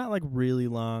 It's not like really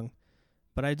long,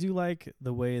 but I do like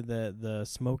the way that the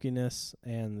smokiness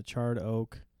and the charred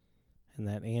oak and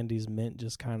that Andy's mint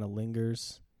just kind of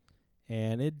lingers.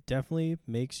 And it definitely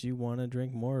makes you want to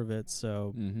drink more of it.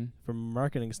 So from a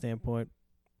marketing standpoint,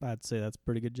 I'd say that's a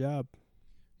pretty good job.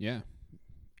 Yeah.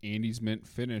 Andy's mint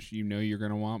finish, you know you're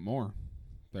going to want more.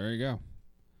 There you go.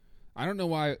 I don't know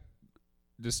why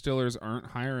distillers aren't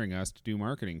hiring us to do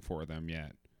marketing for them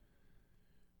yet.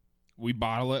 We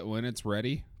bottle it when it's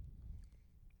ready.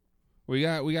 We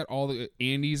got all the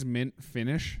Andy's mint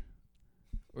finish.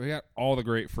 We got all the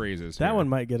great phrases. That here. one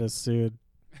might get us sued.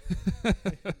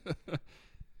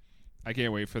 I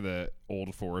can't wait for the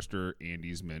Old Forester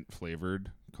Andy's mint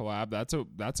flavored collab.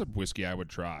 That's a whiskey I would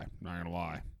try. Not gonna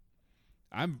lie.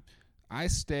 I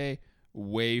stay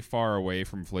way far away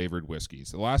from flavored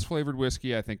whiskeys. The last flavored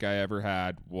whiskey I think I ever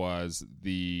had was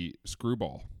the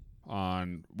Screwball.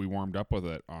 We warmed up with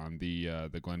it on the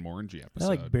Glenmorangie episode. That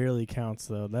like barely counts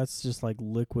though. That's just like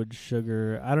liquid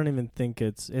sugar. I don't even think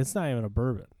it's not even a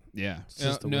bourbon. Yeah. It's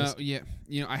just a whiskey. Yeah.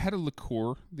 You know, I had a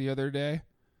liqueur the other day,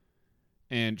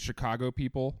 and Chicago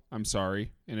people, I'm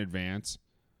sorry in advance.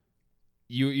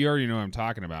 You already know what I'm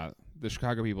talking about. The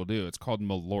Chicago people do. It's called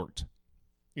Malort.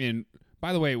 And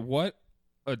by the way, what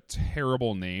a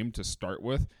terrible name to start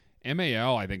with.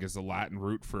 MAL, I think, is the Latin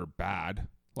root for bad.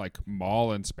 Like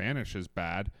mal in Spanish is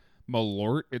bad.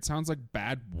 Malort, it sounds like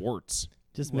bad warts.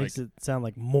 Just makes it sound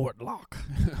like Mortlock.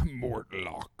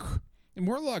 Mortlock. And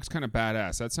Mortlock's kind of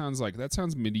badass. That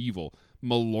sounds medieval.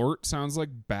 Malort sounds like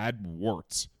bad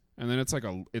warts. And then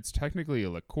it's technically a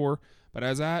liqueur. But I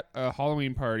was at a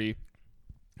Halloween party,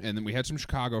 and then we had some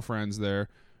Chicago friends there,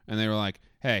 and they were like,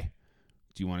 "Hey,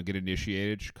 do you want to get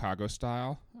initiated Chicago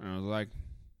style?" And I was like,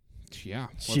 "Yeah,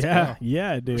 let's go."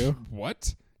 Yeah, I do.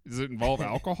 What? Does it involve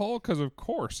alcohol? Because of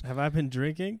course. Have I been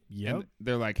drinking? Yep. And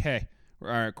they're like, "Hey, all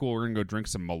right, cool. We're gonna go drink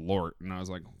some Malort." And I was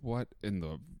like, "What in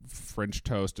the French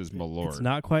toast is Malort?" It's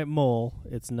not quite mole.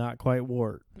 It's not quite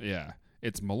wort. Yeah,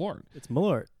 it's Malort. It's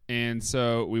Malort. And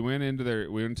so we went into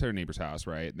their neighbor's house,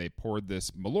 right? And they poured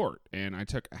this Malort, and I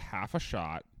took half a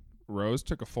shot. Rose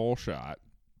took a full shot.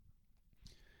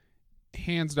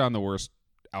 Hands down the worst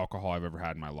alcohol I've ever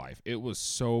had in my life. It was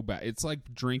so bad. It's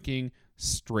like drinking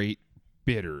straight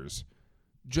bitters.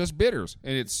 Just bitters.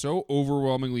 And it's so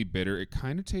overwhelmingly bitter. It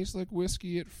kind of tastes like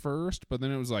whiskey at first, but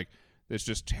then it was like this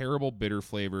just terrible bitter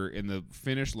flavor, and the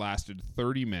finish lasted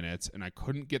 30 minutes, and I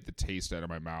couldn't get the taste out of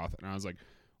my mouth. And I was like,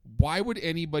 why would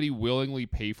anybody willingly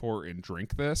pay for and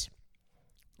drink this?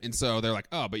 And so they're like,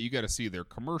 oh, but you got to see their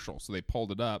commercial. So they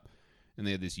pulled it up, and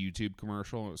they had this YouTube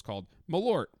commercial, and it was called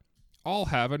Malort, I'll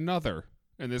have another.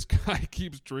 And this guy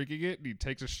keeps drinking it, and he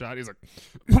takes a shot. He's like,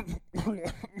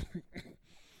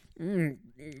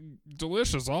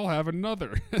 delicious, I'll have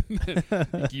another. And then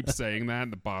he keeps saying that,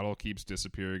 and the bottle keeps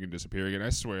disappearing and disappearing. And I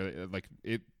swear, like,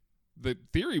 the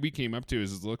theory we came up to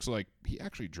is it looks like he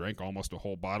actually drank almost a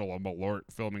whole bottle of Malort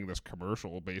filming this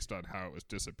commercial based on how it was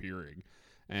disappearing.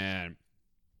 And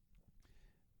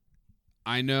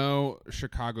I know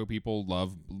Chicago people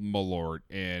love Malort,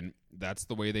 and that's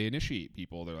the way they initiate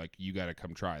people. They're like, you got to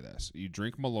come try this. You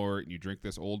drink Malort, and you drink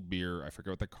this old beer. I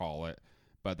forget what they call it,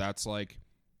 but that's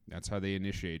how they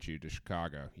initiate you to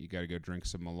Chicago. You got to go drink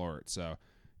some Malort. So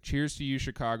cheers to you,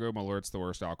 Chicago. Malort's the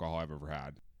worst alcohol I've ever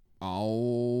had.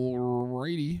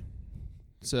 Alrighty.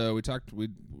 So we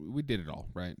did it all,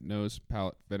 right? Nose,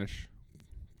 palate, finish.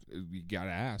 You got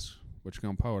to ask, what you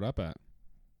going to pull it up at?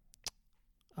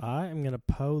 I am going to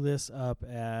PO this up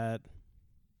at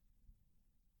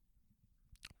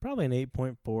probably an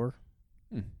 8.4.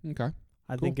 Okay.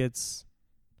 I think it's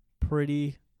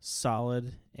pretty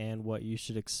solid and what you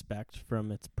should expect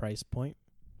from its price point.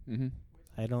 Mm-hmm.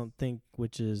 I don't think,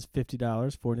 which is $50,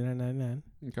 $49.99.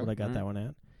 Okay. What I got that one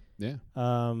at. Yeah.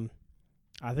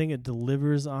 I think it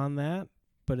delivers on that,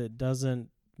 but it doesn't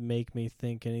make me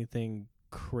think anything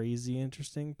crazy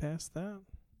interesting past that.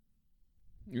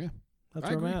 Yeah. That's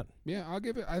I where agree. I'm at. Yeah, I'll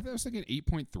give it. I was thinking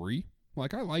 8.3.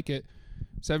 Like, I like it.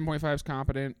 7.5 is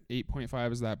competent.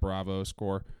 8.5 is that Bravo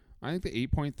score. I think the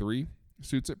 8.3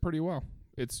 suits it pretty well.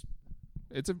 It's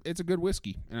a good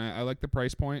whiskey, and I like the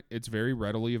price point. It's very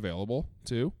readily available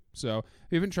too. So if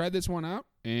you haven't tried this one out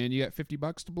and you got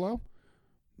 $50 to blow,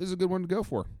 this is a good one to go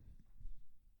for.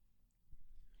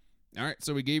 All right,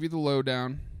 so we gave you the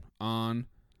lowdown on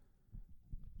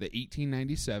the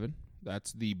 1897.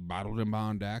 That's the Bottled and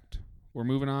Bond Act. We're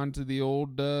moving on to the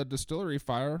old distillery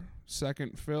fire,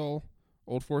 second fill,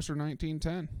 Old Forester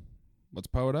 1910. Let's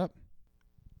PO it up.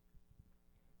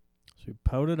 So we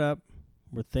PO'd it up.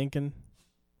 We're thinking.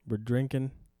 We're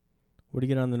drinking. What do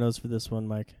you get on the nose for this one,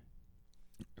 Mike?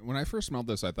 When I first smelled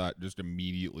this, I thought just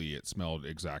immediately it smelled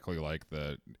exactly like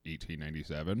the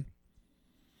 1897.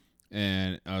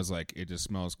 And I was like, it just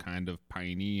smells kind of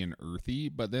piney and earthy.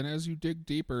 But then as you dig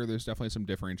deeper, there's definitely some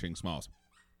differentiating smells.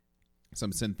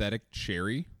 Some synthetic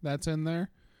cherry that's in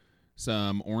there.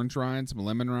 Some orange rind, some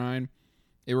lemon rind.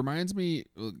 It reminds me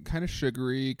kind of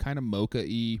sugary, kind of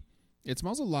mocha-y. It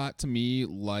smells a lot to me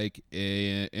like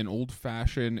an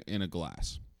old-fashioned in a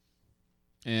glass.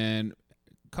 And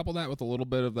couple that with a little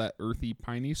bit of that earthy,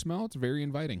 piney smell, it's very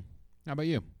inviting. How about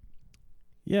you?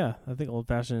 Yeah, I think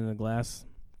old-fashioned in a glass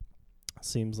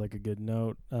seems like a good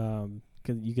note.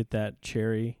 'Cause you get that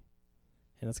cherry,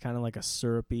 and it's kind of like a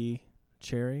syrupy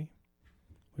cherry,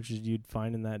 which is you'd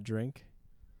find in that drink.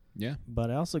 Yeah. But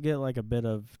I also get like a bit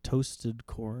of toasted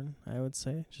corn, I would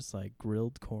say, just like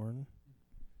grilled corn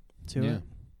to it.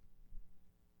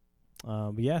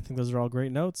 But yeah, I think those are all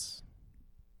great notes.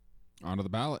 Onto the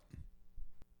palate.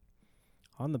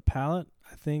 On the palate,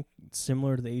 I think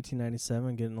similar to the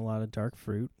 1897, getting a lot of dark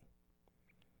fruit.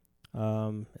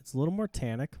 It's a little more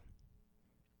tannic.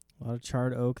 A lot of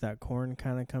charred oak. That corn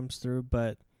kind of comes through.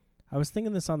 But I was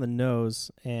thinking this on the nose,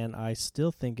 and I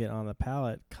still think it on the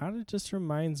palate. Kind of just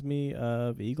reminds me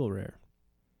of Eagle Rare.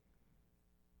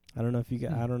 I don't know if you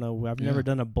I don't know. I've never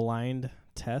done a blind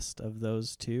test of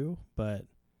those two, but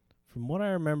from what I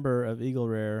remember of Eagle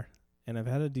Rare, and I've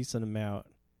had a decent amount,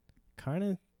 kind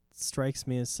of strikes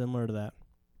me as similar to that.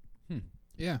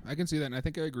 Yeah, I can see that, and I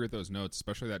think I agree with those notes,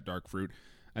 especially that dark fruit.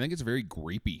 I think it's very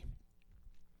grapey.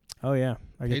 Oh, yeah.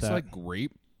 I get Tastes that. like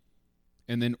grape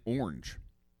and then orange.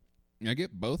 And I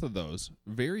get both of those.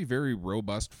 Very, very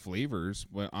robust flavors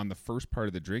on the first part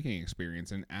of the drinking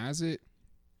experience, and as it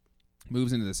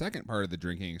moves into the second part of the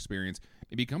drinking experience,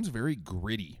 it becomes very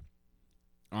gritty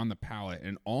on the palate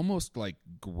and almost like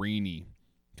grainy,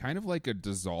 kind of like a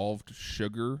dissolved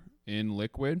sugar in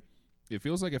liquid. It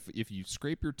feels like if you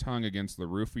scrape your tongue against the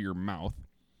roof of your mouth,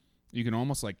 you can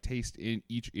almost like taste in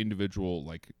each individual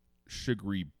like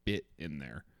sugary bit in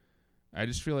there. I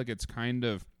just feel like it's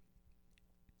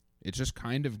just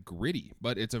kind of gritty,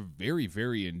 but it's a very,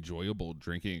 very enjoyable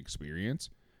drinking experience,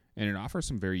 and it offers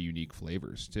some very unique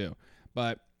flavors too.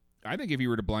 But I think if you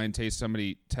were to blind test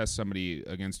somebody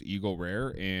against Eagle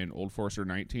Rare and Old Forester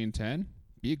 1910,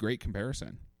 be a great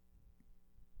comparison.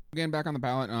 Again, back on the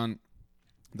palate, on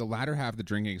the latter half of the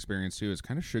drinking experience too is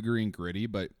kind of sugary and gritty,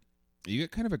 but you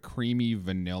get kind of a creamy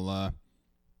vanilla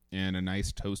and a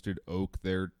nice toasted oak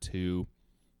there too.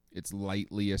 It's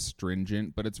lightly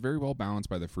astringent, but it's very well balanced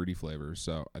by the fruity flavors.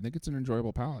 So I think it's an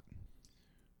enjoyable palate.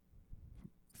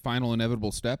 Final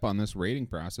inevitable step on this rating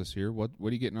process here. What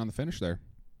are you getting on the finish there?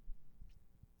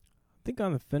 I think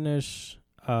on the finish,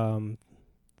 the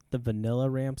vanilla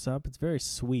ramps up. It's very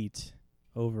sweet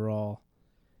overall.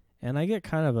 And I get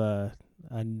kind of a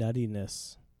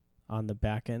nuttiness on the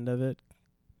back end of it.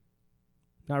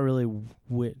 Not really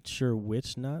sure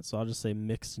which nut, so I'll just say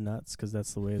mixed nuts because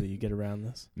that's the way that you get around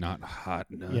this. Not hot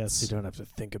nuts. Yes, you don't have to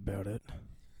think about it.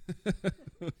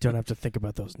 Don't have to think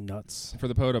about those nuts. For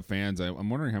the Pod Up fans, I'm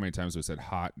wondering how many times we said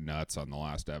hot nuts on the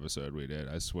last episode we did.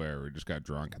 I swear, we just got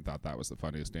drunk and thought that was the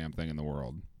funniest damn thing in the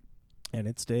world. And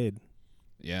it stayed.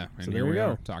 Yeah, and So here there we we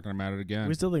are go. talking about it again.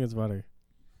 We still think it's funny.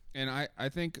 And I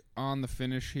think on the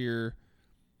finish here,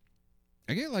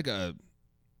 I get like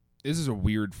this is a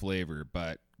weird flavor,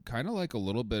 but kind of like a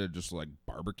little bit of just like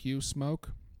barbecue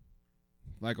smoke.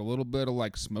 Like a little bit of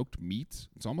like smoked meat.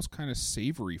 It's almost kind of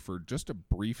savory for just a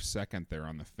brief second there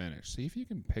on the finish. See if you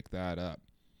can pick that up.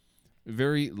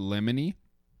 Very lemony.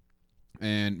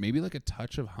 And maybe like a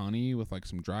touch of honey with like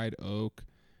some dried oak.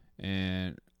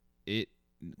 And it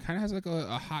kind of has like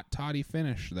a hot toddy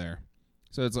finish there.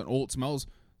 So it's an old, smells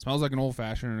like an old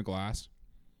fashioned in a glass.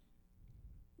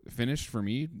 Finish for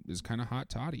me is kind of hot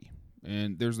toddy.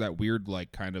 And there's that weird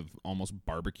like kind of almost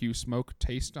barbecue smoke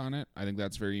taste on it. I think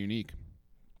that's very unique.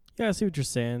 Yeah, I see what you're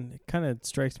saying. It kind of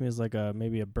strikes me as like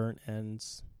maybe a burnt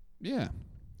ends Yeah.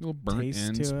 Little burnt taste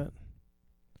ends. to it.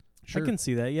 Sure. I can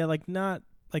see that. Yeah, like not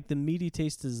like the meaty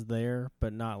taste is there,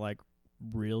 but not like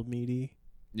real meaty.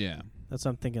 Yeah. That's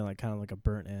what I'm thinking, like kind of like a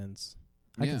burnt ends.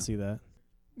 I Yeah. can see that.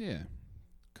 Yeah.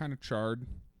 Kind of charred.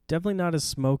 Definitely not as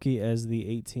smoky as the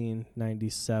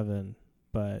 1897,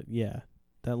 but yeah,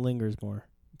 that lingers more.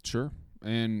 Sure.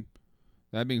 And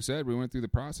that being said, we went through the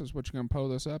process. What you going to pull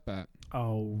this up at?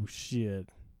 Oh, shit.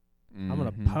 Mm-hmm. I'm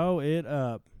going to PO it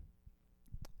up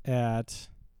at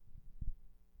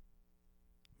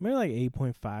maybe like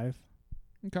 8.5.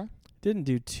 Okay. Didn't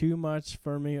do too much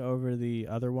for me over the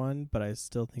other one, but I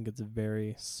still think it's a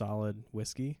very solid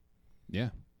whiskey.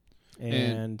 Yeah.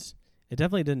 And it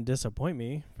definitely didn't disappoint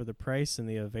me for the price and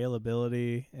the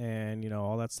availability and, you know,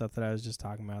 all that stuff that I was just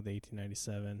talking about, the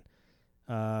 1897.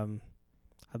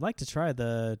 I'd like to try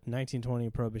the 1920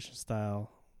 Prohibition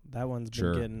style. That one's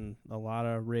been getting a lot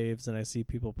of raves, and I see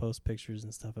people post pictures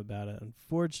and stuff about it.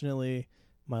 Unfortunately,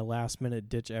 my last-minute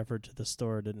ditch effort to the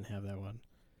store didn't have that one.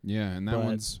 Yeah, and that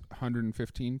one's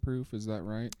 115 proof. Is that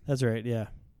right? That's right, yeah.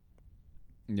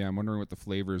 Yeah, I'm wondering what the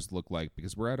flavors look like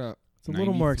because we're at It's a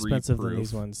little more expensive proof. than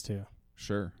these ones, too.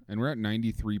 Sure. And we're at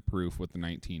 93 proof with the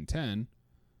 1910,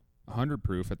 100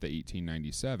 proof at the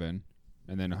 1897,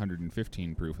 and then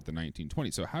 115 proof at the 1920.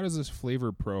 So how does this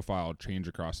flavor profile change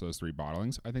across those three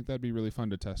bottlings? I think that'd be really fun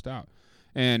to test out.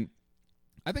 And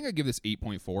I think I'd give this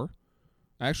 8.4.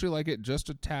 I actually like it just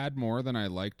a tad more than I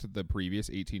liked the previous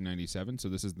 1897. So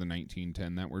this is the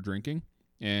 1910 that we're drinking.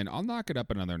 And I'll knock it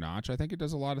up another notch. I think it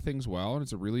does a lot of things well, and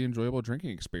it's a really enjoyable drinking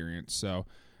experience. So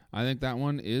I think that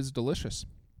one is delicious.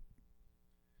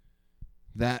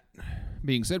 That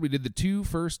being said, we did the two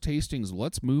first tastings.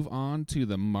 Let's move on to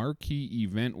the marquee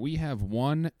event. We have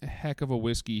one heck of a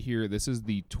whiskey here. This is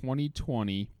the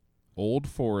 2020 Old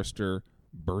Forester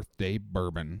Birthday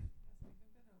Bourbon.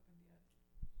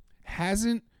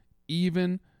 Hasn't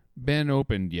even been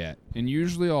opened yet. And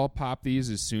usually I'll pop these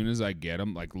as soon as I get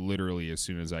them, like literally as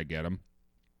soon as I get them.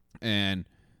 And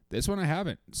this one I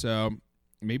haven't. So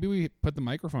maybe we put the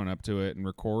microphone up to it and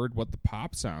record what the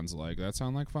pop sounds like. That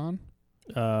sound like fun?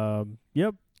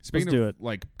 Yep. Speaking Let's do of it.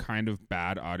 like kind of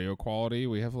bad audio quality,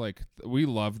 we have we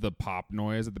love the pop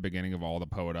noise at the beginning of all the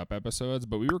Poet Up episodes,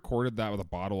 but we recorded that with a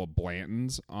bottle of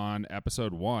Blanton's on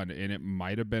episode 1, and it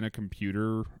might have been a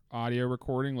computer audio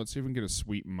recording. Let's see if we can get a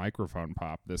sweet microphone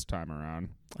pop this time around.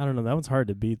 I don't know. That one's hard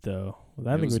to beat, though.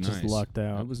 I think we just lucked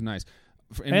out. It was nice.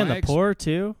 And the pour,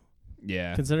 too?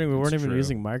 Yeah. Considering we weren't even true.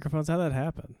 using microphones, how'd that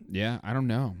happen? Yeah, I don't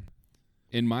know.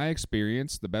 In my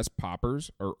experience, the best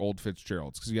poppers are Old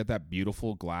Fitzgerald's because you got that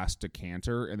beautiful glass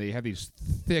decanter, and they have these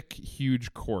thick,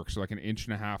 huge corks, like 1.5 inches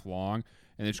long,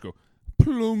 and they just go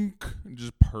plunk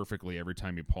just perfectly every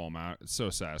time you pull them out. It's so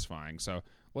satisfying. So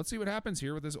let's see what happens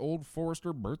here with this Old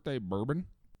Forester Birthday Bourbon.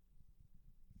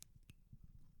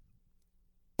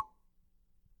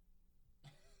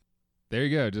 There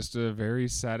you go. Just a very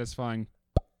satisfying.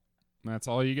 That's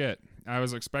all you get. I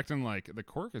was expecting the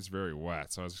cork is very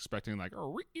wet, so I was expecting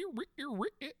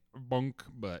bunk,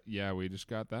 but yeah, we just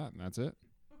got that, and that's it.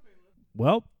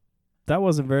 Well, that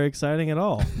wasn't very exciting at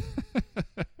all.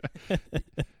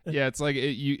 Yeah, it's like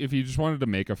if you just wanted to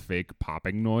make a fake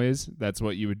popping noise, that's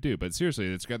what you would do. But seriously,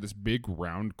 it's got this big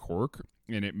round cork,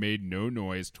 and it made no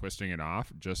noise twisting it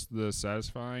off, just the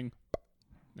satisfying,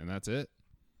 and that's it.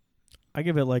 I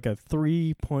give it like a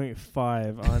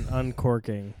 3.5 on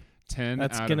uncorking. 10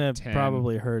 That's out gonna of 10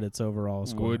 probably hurt its overall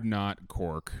score. would not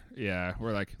cork. Yeah,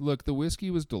 we're like, look, the whiskey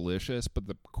was delicious, but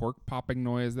the cork popping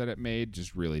noise that it made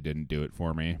just really didn't do it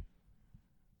for me.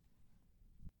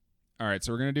 All right,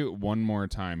 so we're going to do it one more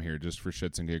time here just for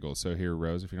shits and giggles. So here,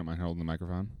 Rose, if you don't mind holding the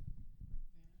microphone.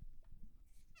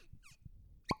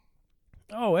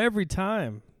 Oh, every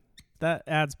time. That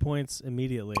adds points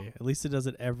immediately. At least it does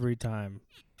it every time.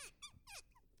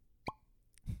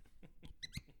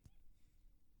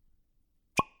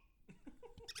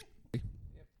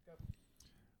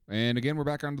 And again, we're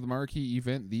back onto the marquee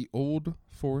event, the Old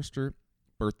Forester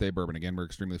Birthday Bourbon. Again, we're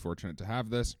extremely fortunate to have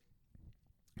this.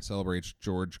 Celebrates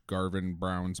George Garvin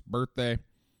Brown's birthday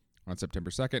on September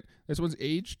 2nd. This one's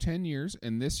aged 10 years,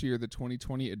 and this year the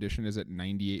 2020 edition is at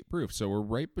 98 proof. So we're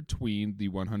right between the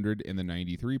 100 and the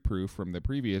 93 proof from the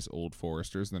previous Old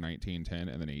Foresters, the 1910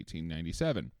 and the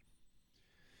 1897.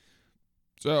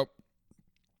 So,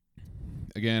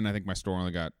 again, I think my store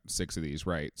only got 6 of these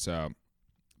right. So,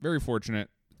 very fortunate.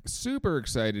 Super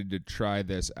excited to try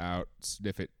this out,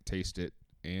 sniff it, taste it,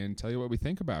 and tell you what we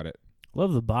think about it.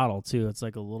 Love the bottle, too. It's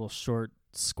like a little short,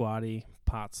 squatty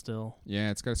pot still. Yeah,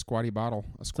 it's got a squatty bottle,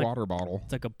 a squatter bottle.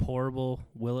 It's like a pourable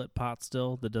Willet pot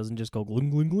still that doesn't just go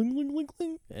gling, gling, gling, gling, gling,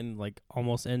 gling, and like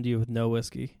almost end you with no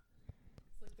whiskey.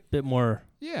 Bit more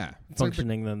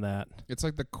functioning than that. It's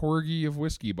like the corgi of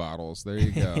whiskey bottles. There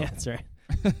you go. Yeah, that's right.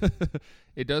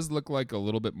 It does look like a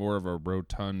little bit more of a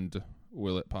rotund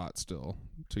Willet pot still,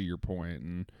 to your point.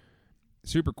 And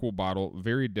super cool bottle.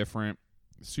 Very different.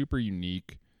 Super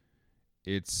unique.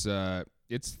 It's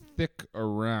thick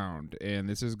around, and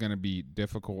this is going to be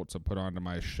difficult to put onto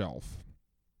my shelf.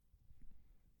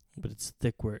 But it's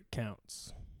thick where it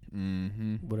counts.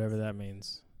 Mm-hmm. Whatever that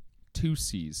means. 2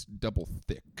 C's, double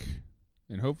thick.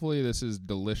 And hopefully this is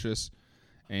delicious,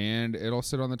 and it'll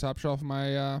sit on the top shelf of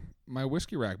my my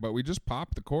whiskey rack. But we just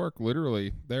popped the cork,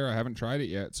 literally, there. I haven't tried it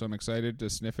yet, so I'm excited to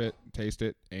sniff it, taste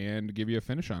it, and give you a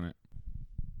finish on it.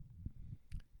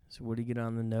 So what do you get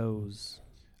on the nose?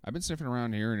 I've been sniffing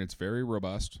around here, and it's very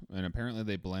robust, and apparently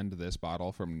they blend this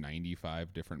bottle from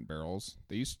 95 different barrels.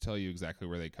 They used to tell you exactly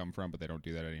where they come from, but they don't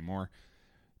do that anymore.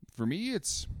 For me,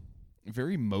 it's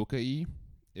very mocha-y.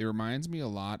 It reminds me a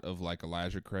lot of like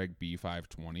Elijah Craig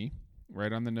B520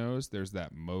 right on the nose. There's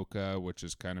that mocha, which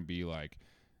is kind of be like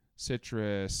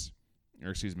citrus,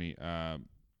 or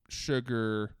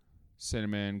sugar,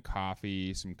 cinnamon,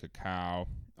 coffee, some cacao,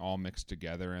 all mixed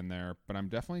together in there. But I'm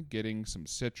definitely getting some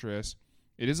citrus.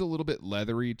 It is a little bit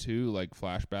leathery too, like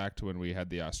flashback to when we had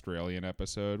the Australian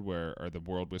episode or the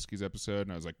World Whiskeys episode,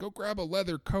 and I was like, go grab a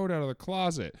leather coat out of the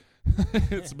closet.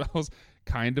 It smells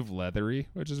kind of leathery,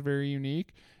 which is very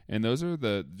unique. And those are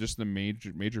the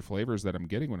major flavors that I'm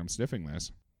getting when I'm sniffing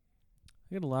this.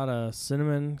 I get a lot of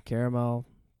cinnamon, caramel,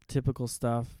 typical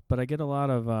stuff, but I get a lot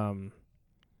of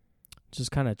just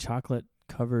kind of chocolate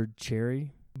covered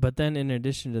cherry. But then in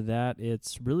addition to that,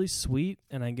 it's really sweet,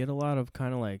 and I get a lot of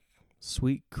kind of like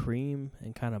sweet cream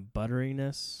and kind of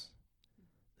butteriness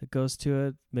that goes to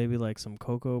it. Maybe like some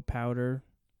cocoa powder,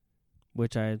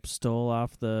 which I stole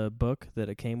off the book that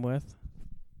it came with.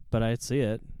 But I see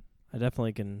it. I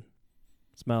definitely can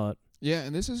smell it. Yeah,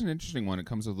 and this is an interesting one. It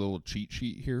comes with a little cheat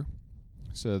sheet here.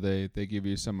 So they give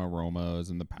you some aromas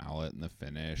and the palate and the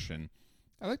finish. And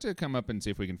I like to come up and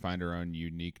see if we can find our own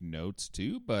unique notes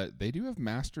too. But they do have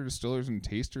master distillers and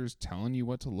tasters telling you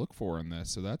what to look for in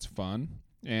this. So that's fun.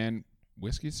 And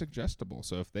whiskey's suggestible.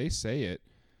 So if they say it,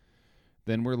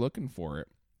 then we're looking for it.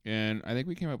 And I think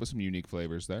we came up with some unique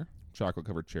flavors there.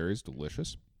 Chocolate-covered cherries,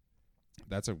 delicious.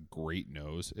 That's a great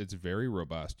nose. It's very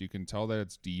robust. You can tell that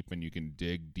it's deep, and you can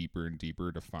dig deeper and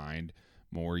deeper to find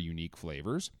more unique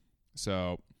flavors.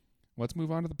 So let's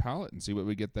move on to the palate and see what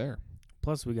we get there.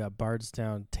 Plus, we got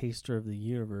Bardstown Taster of the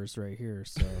Universe right here.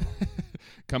 So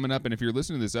coming up, and if you're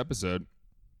listening to this episode,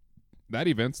 that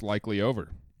event's likely over.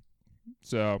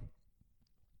 So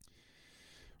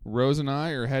Rose and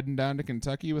I are heading down to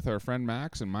Kentucky with our friend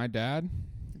Max and my dad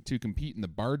to compete in the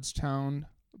Bardstown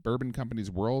Bourbon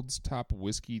Company's World's Top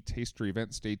Whiskey Taster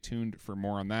event. Stay tuned for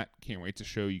more on that. Can't wait to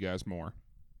show you guys more.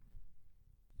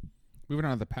 Moving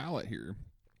on to the palate here.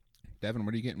 Devin,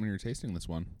 what are you getting when you're tasting this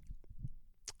one?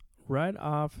 Right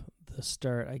off the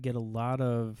start, I get a lot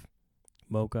of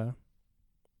mocha,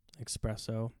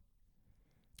 espresso,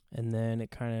 and then it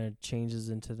kind of changes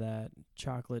into that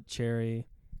chocolate cherry,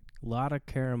 a lot of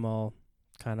caramel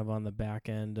kind of on the back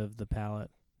end of the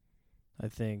palate. I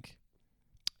think,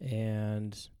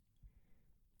 and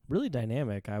really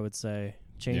dynamic, I would say,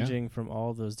 changing from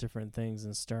all those different things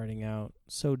and starting out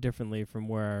so differently from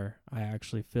where I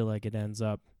actually feel like it ends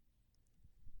up.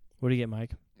 What do you get,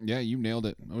 Mike? Yeah, you nailed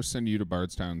it. I was sending you to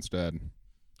Bardstown instead.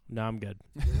 No, I'm good.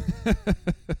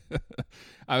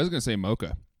 I was going to say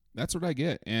mocha. That's what I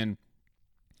get. And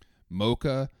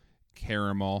mocha,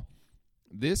 caramel.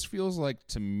 This feels like,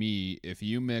 to me, if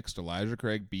you mixed Elijah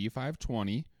Craig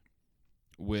B520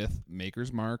 with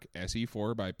Maker's Mark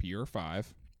SE4 by PR5,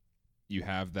 you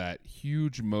have that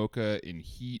huge mocha in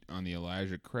heat on the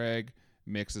Elijah Craig,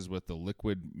 mixes with the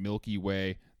liquid Milky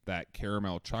Way, that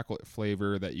caramel chocolate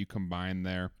flavor that you combine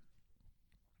there.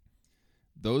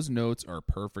 Those notes are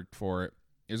perfect for it.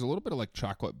 There's a little bit of like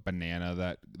chocolate banana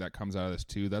that comes out of this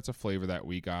too. That's a flavor that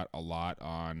we got a lot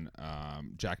on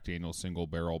Jack Daniel's Single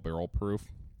Barrel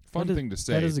Proof. Fun thing to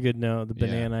say. That is a good note. The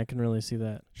banana, I can really see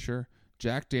that. Sure.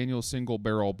 Jack Daniel's Single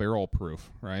Barrel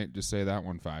Proof, right? Just say that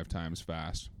one 5 times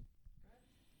fast.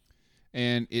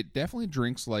 And it definitely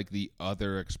drinks like the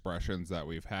other expressions that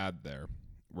we've had there,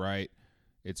 right?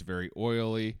 It's very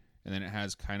oily, and then it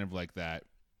has kind of like that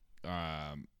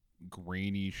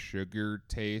grainy sugar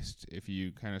taste. If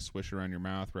you kind of swish around your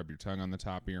mouth, rub your tongue on the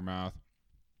top of your mouth.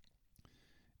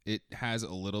 It has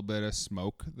a little bit of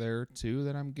smoke there too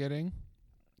that I'm getting,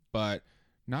 but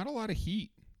not a lot of heat,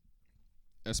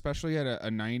 especially at a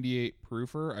 98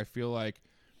 proofer. I feel like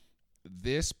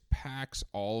this packs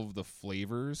all of the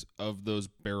flavors of those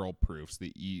barrel proofs.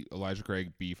 The Elijah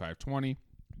Craig B520,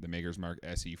 the Maker's Mark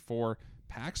SE4,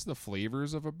 packs the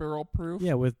flavors of a barrel proof.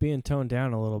 Yeah, with being toned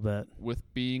down a little bit.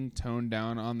 With being toned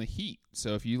down on the heat.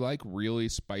 So if you like really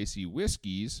spicy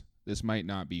whiskeys, this might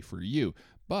not be for you.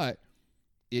 But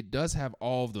it does have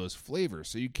all of those flavors,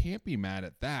 so you can't be mad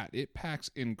at that. It packs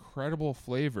incredible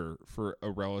flavor for a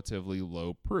relatively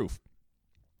low proof.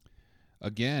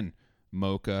 Again,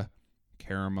 mocha,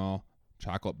 caramel,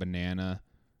 chocolate banana,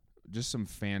 just some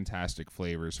fantastic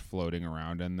flavors floating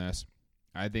around in this.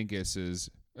 I think this is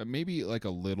maybe like a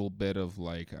little bit of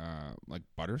like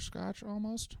butterscotch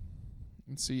almost.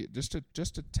 Let's see, just a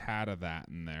tad of that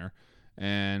in there,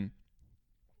 and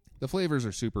the flavors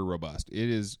are super robust. It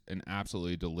is an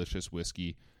absolutely delicious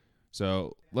whiskey.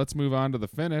 So let's move on to the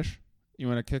finish. You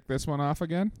want to kick this one off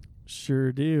again?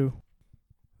 Sure do.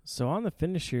 So on the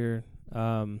finish here,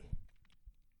 I'd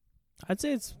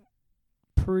say it's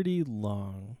pretty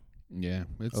long. Yeah,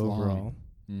 it's overall. long.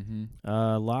 Mm-hmm.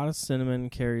 A lot of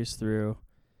cinnamon carries through,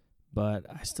 but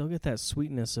I still get that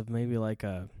sweetness of maybe like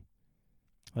a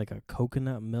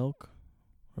coconut milk,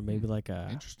 or maybe like a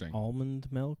Interesting. almond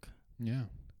milk. Yeah.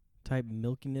 Type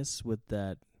milkiness with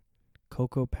that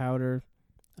cocoa powder.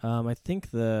 I think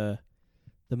the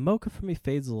mocha for me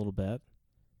fades a little bit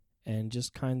and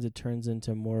just kind of turns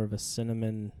into more of a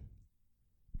cinnamon-ish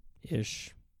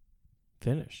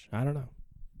finish. I don't know.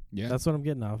 Yeah. That's what I'm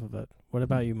getting off of it. What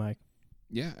about you, Mike?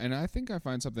 Yeah, and I think I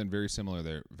find something very similar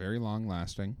there. Very long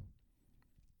lasting.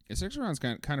 It sticks around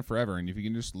kind of forever, and if you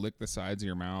can just lick the sides of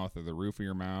your mouth or the roof of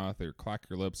your mouth or clack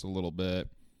your lips a little bit,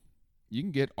 you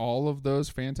can get all of those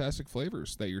fantastic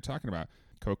flavors that you're talking about.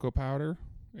 Cocoa powder,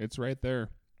 it's right there.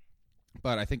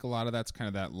 But I think a lot of that's kind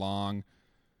of that long.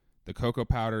 The cocoa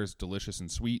powder is delicious and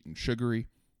sweet and sugary.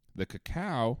 The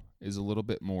cacao is a little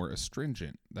bit more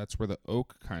astringent. That's where the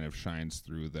oak kind of shines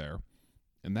through there.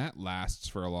 And that lasts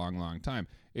for a long, long time.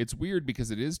 It's weird because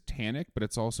it is tannic, but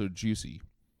it's also juicy.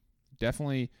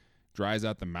 Definitely dries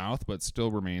out the mouth, but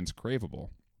still remains craveable.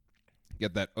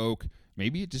 Get that oak,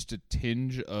 maybe just a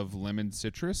tinge of lemon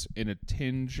citrus and a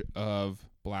tinge of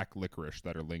black licorice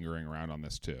that are lingering around on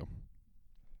this too.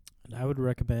 And I would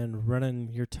recommend running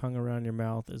your tongue around your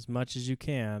mouth as much as you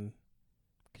can,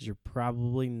 because you're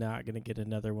probably not going to get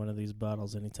another one of these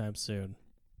bottles anytime soon.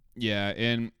 Yeah,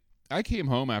 and I came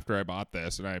home after I bought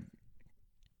this, and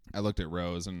I looked at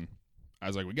Rose, and I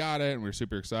was like, we got it, and we were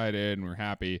super excited, and we were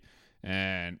happy,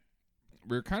 and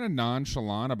we were kind of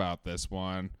nonchalant about this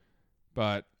one,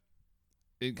 but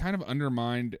it kind of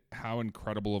undermined how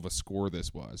incredible of a score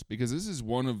this was, because this is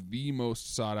one of the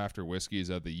most sought-after whiskeys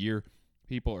of the year.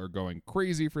 People are going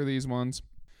crazy for these ones.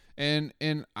 And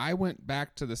I went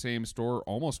back to the same store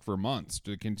almost for months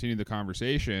to continue the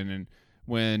conversation, and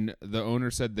when the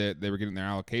owner said that they were getting their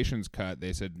allocations cut,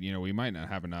 they said, we might not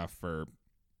have enough for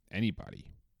anybody.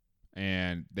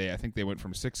 And I think they went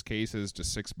from 6 cases to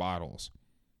 6 bottles.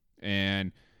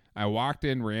 And I walked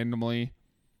in randomly,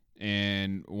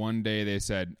 and one day they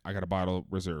said, I got a bottle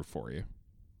reserved for you.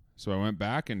 So I went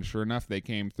back, and sure enough, they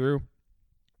came through.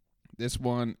 This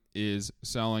one is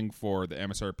selling for the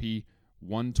MSRP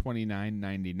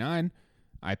 $129.99.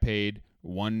 I paid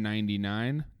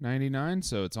 $199.99,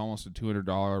 so it's almost a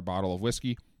 $200 bottle of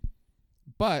whiskey.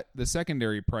 But the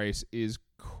secondary price is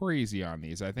crazy on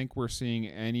these. I think we're seeing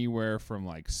anywhere from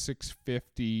like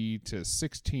 $650 to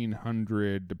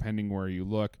 $1,600 depending where you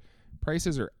look.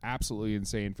 Prices are absolutely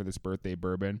insane for this birthday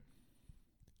bourbon.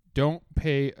 Don't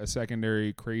pay a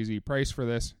secondary crazy price for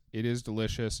this. It is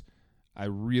delicious. I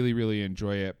really, really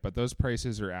enjoy it, but those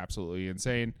prices are absolutely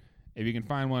insane. If you can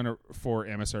find one for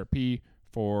MSRP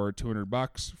for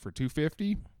 $200 for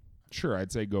 $250, sure,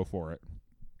 I'd say go for it.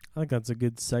 I think that's a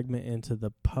good segment into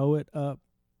the Poet Up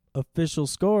official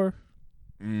score.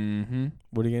 Mm-hmm.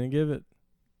 What are you going to give it?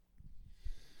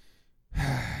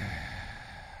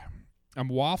 I'm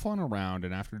waffling around,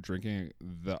 and after drinking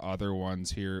the other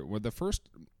ones here, with the first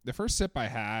sip I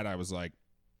had, I was like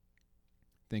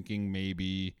thinking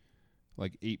maybe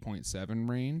like 8.7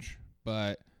 range,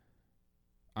 but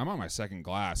I'm on my second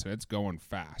glass and it's going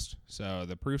fast. So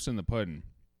the proof's in the pudding.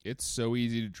 It's so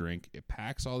easy to drink. It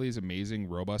packs all these amazing,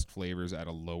 robust flavors at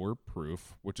a lower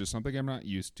proof, which is something I'm not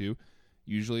used to.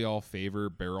 Usually I'll favor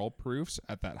barrel proofs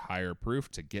at that higher proof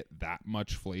to get that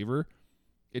much flavor.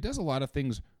 It does a lot of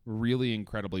things really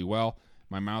incredibly well.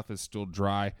 My mouth is still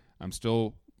dry. I'm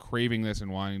still craving this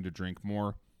and wanting to drink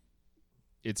more.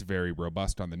 It's very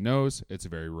robust on the nose. It's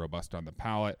very robust on the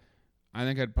palate. I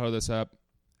think I'd put this up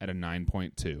at a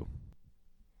 9.2.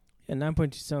 Yeah,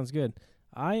 9.2 sounds good.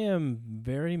 I am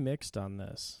very mixed on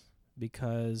this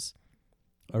because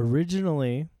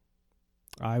originally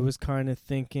I was kind of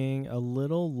thinking a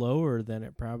little lower than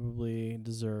it probably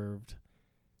deserved.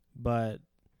 But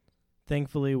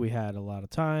thankfully we had a lot of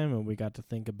time and we got to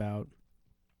think about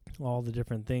all the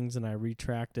different things, and I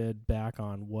retracted back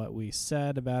on what we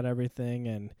said about everything,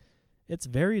 and it's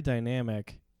very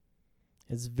dynamic.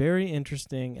 It's very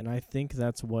interesting, and I think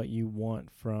that's what you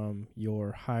want from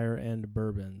your higher-end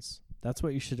bourbons. That's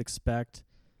what you should expect.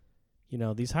 You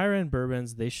know, these higher-end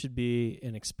bourbons, they should be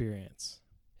an experience,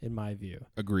 in my view.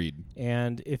 Agreed.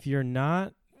 And if you're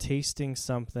not tasting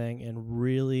something and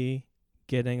really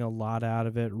getting a lot out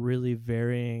of it, really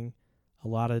varying a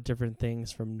lot of different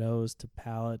things from nose to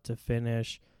palate to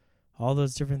finish, all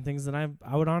those different things, then I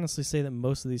would honestly say that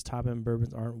most of these top-end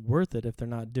bourbons aren't worth it if they're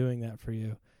not doing that for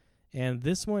you. And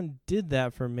this one did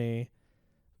that for me,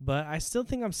 but I still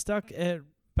think I'm stuck at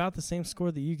about the same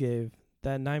score that you gave,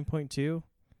 that 9.2.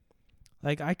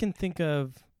 Like, I can think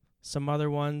of some other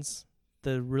ones,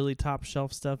 the really top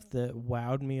shelf stuff that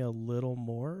wowed me a little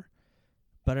more,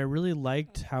 but I really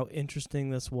liked how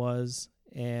interesting this was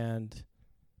and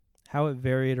how it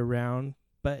varied around,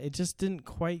 but it just didn't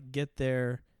quite get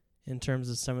there in terms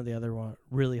of some of the other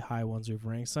really high ones we've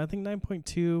ranked. So I think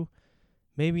 9.2,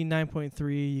 maybe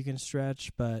 9.3 you can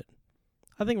stretch, but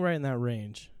I think right in that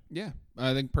range. Yeah,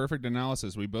 I think perfect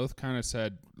analysis. We both kind of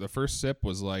said the first sip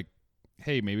was like,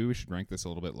 hey, maybe we should rank this a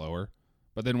little bit lower.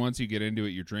 But then once you get into it,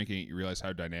 you're drinking it, you realize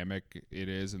how dynamic it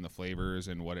is and the flavors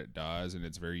and what it does, and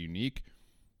it's very unique.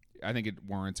 I think it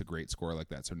warrants a great score like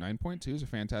that. So 9.2 is a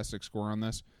fantastic score on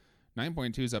this.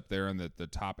 9.2 is up there in the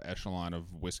top echelon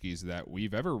of whiskeys that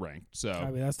we've ever ranked. So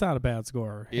I mean, that's not a bad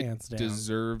score, hands down. It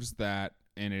deserves that,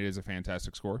 and it is a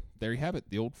fantastic score. There you have it,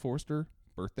 the Old Forester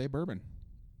Birthday Bourbon.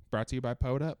 Brought to you by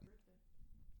Poet Up.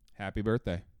 Happy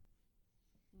birthday.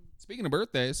 Speaking of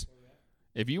birthdays,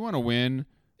 if you want to win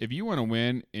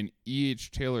an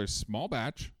E.H. Taylor small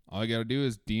batch, all you got to do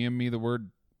is DM me the word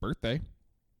birthday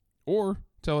or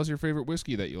tell us your favorite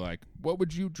whiskey that you like. What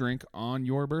would you drink on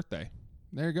your birthday?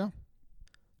 There you go.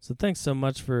 So thanks so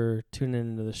much for tuning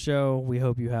into the show. We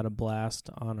hope you had a blast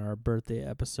on our birthday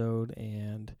episode,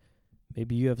 and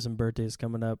maybe you have some birthdays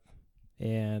coming up,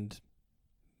 and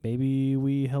maybe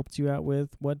we helped you out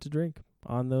with what to drink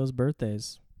on those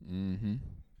birthdays. Mm-hmm.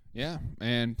 Yeah,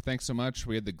 and thanks so much.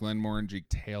 We had the Glenmorangie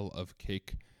Tale of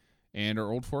Cake and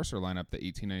our Old Forester lineup, the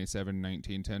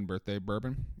 1897-1910 birthday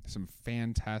bourbon. Some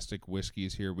fantastic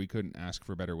whiskeys here. We couldn't ask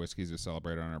for better whiskeys to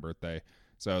celebrate on our birthday.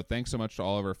 So thanks so much to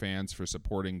all of our fans for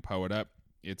supporting Poet Up.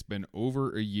 It's been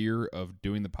over a year of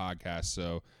doing the podcast,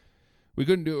 so we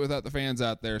couldn't do it without the fans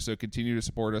out there. So continue to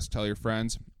support us. Tell your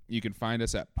friends. You can find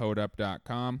us at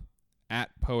poetup.com, at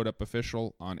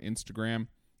poetupofficial on Instagram.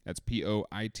 That's POITUP.com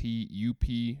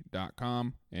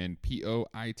and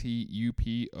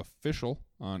POITUP official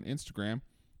on Instagram.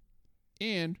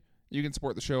 And you can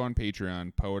support the show on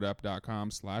Patreon,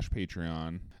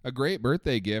 poetup.com/Patreon. A great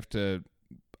birthday gift to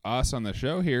us on the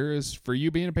show here is for you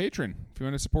being a patron. If you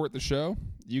want to support the show,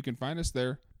 you can find us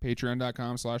there,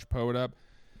 patreon.com/poetup.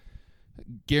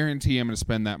 Guarantee I'm going to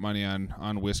spend that money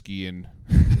on whiskey and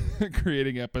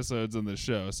creating episodes on the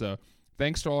show. So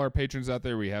thanks to all our patrons out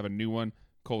there. We have a new one,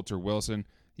 Coulter Wilson.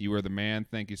 You are the man.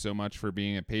 Thank you so much for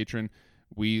being a patron.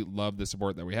 we love the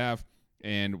support that we have,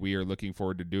 and we are looking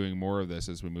forward to doing more of this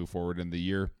as we move forward in the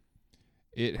year.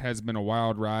 It has been a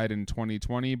wild ride in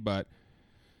 2020, but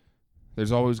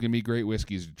there's always going to be great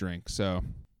whiskeys to drink. So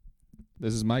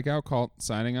this is Mike Outcalt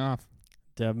signing off.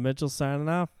 Deb Mitchell signing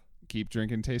off. Keep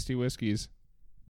drinking tasty whiskeys.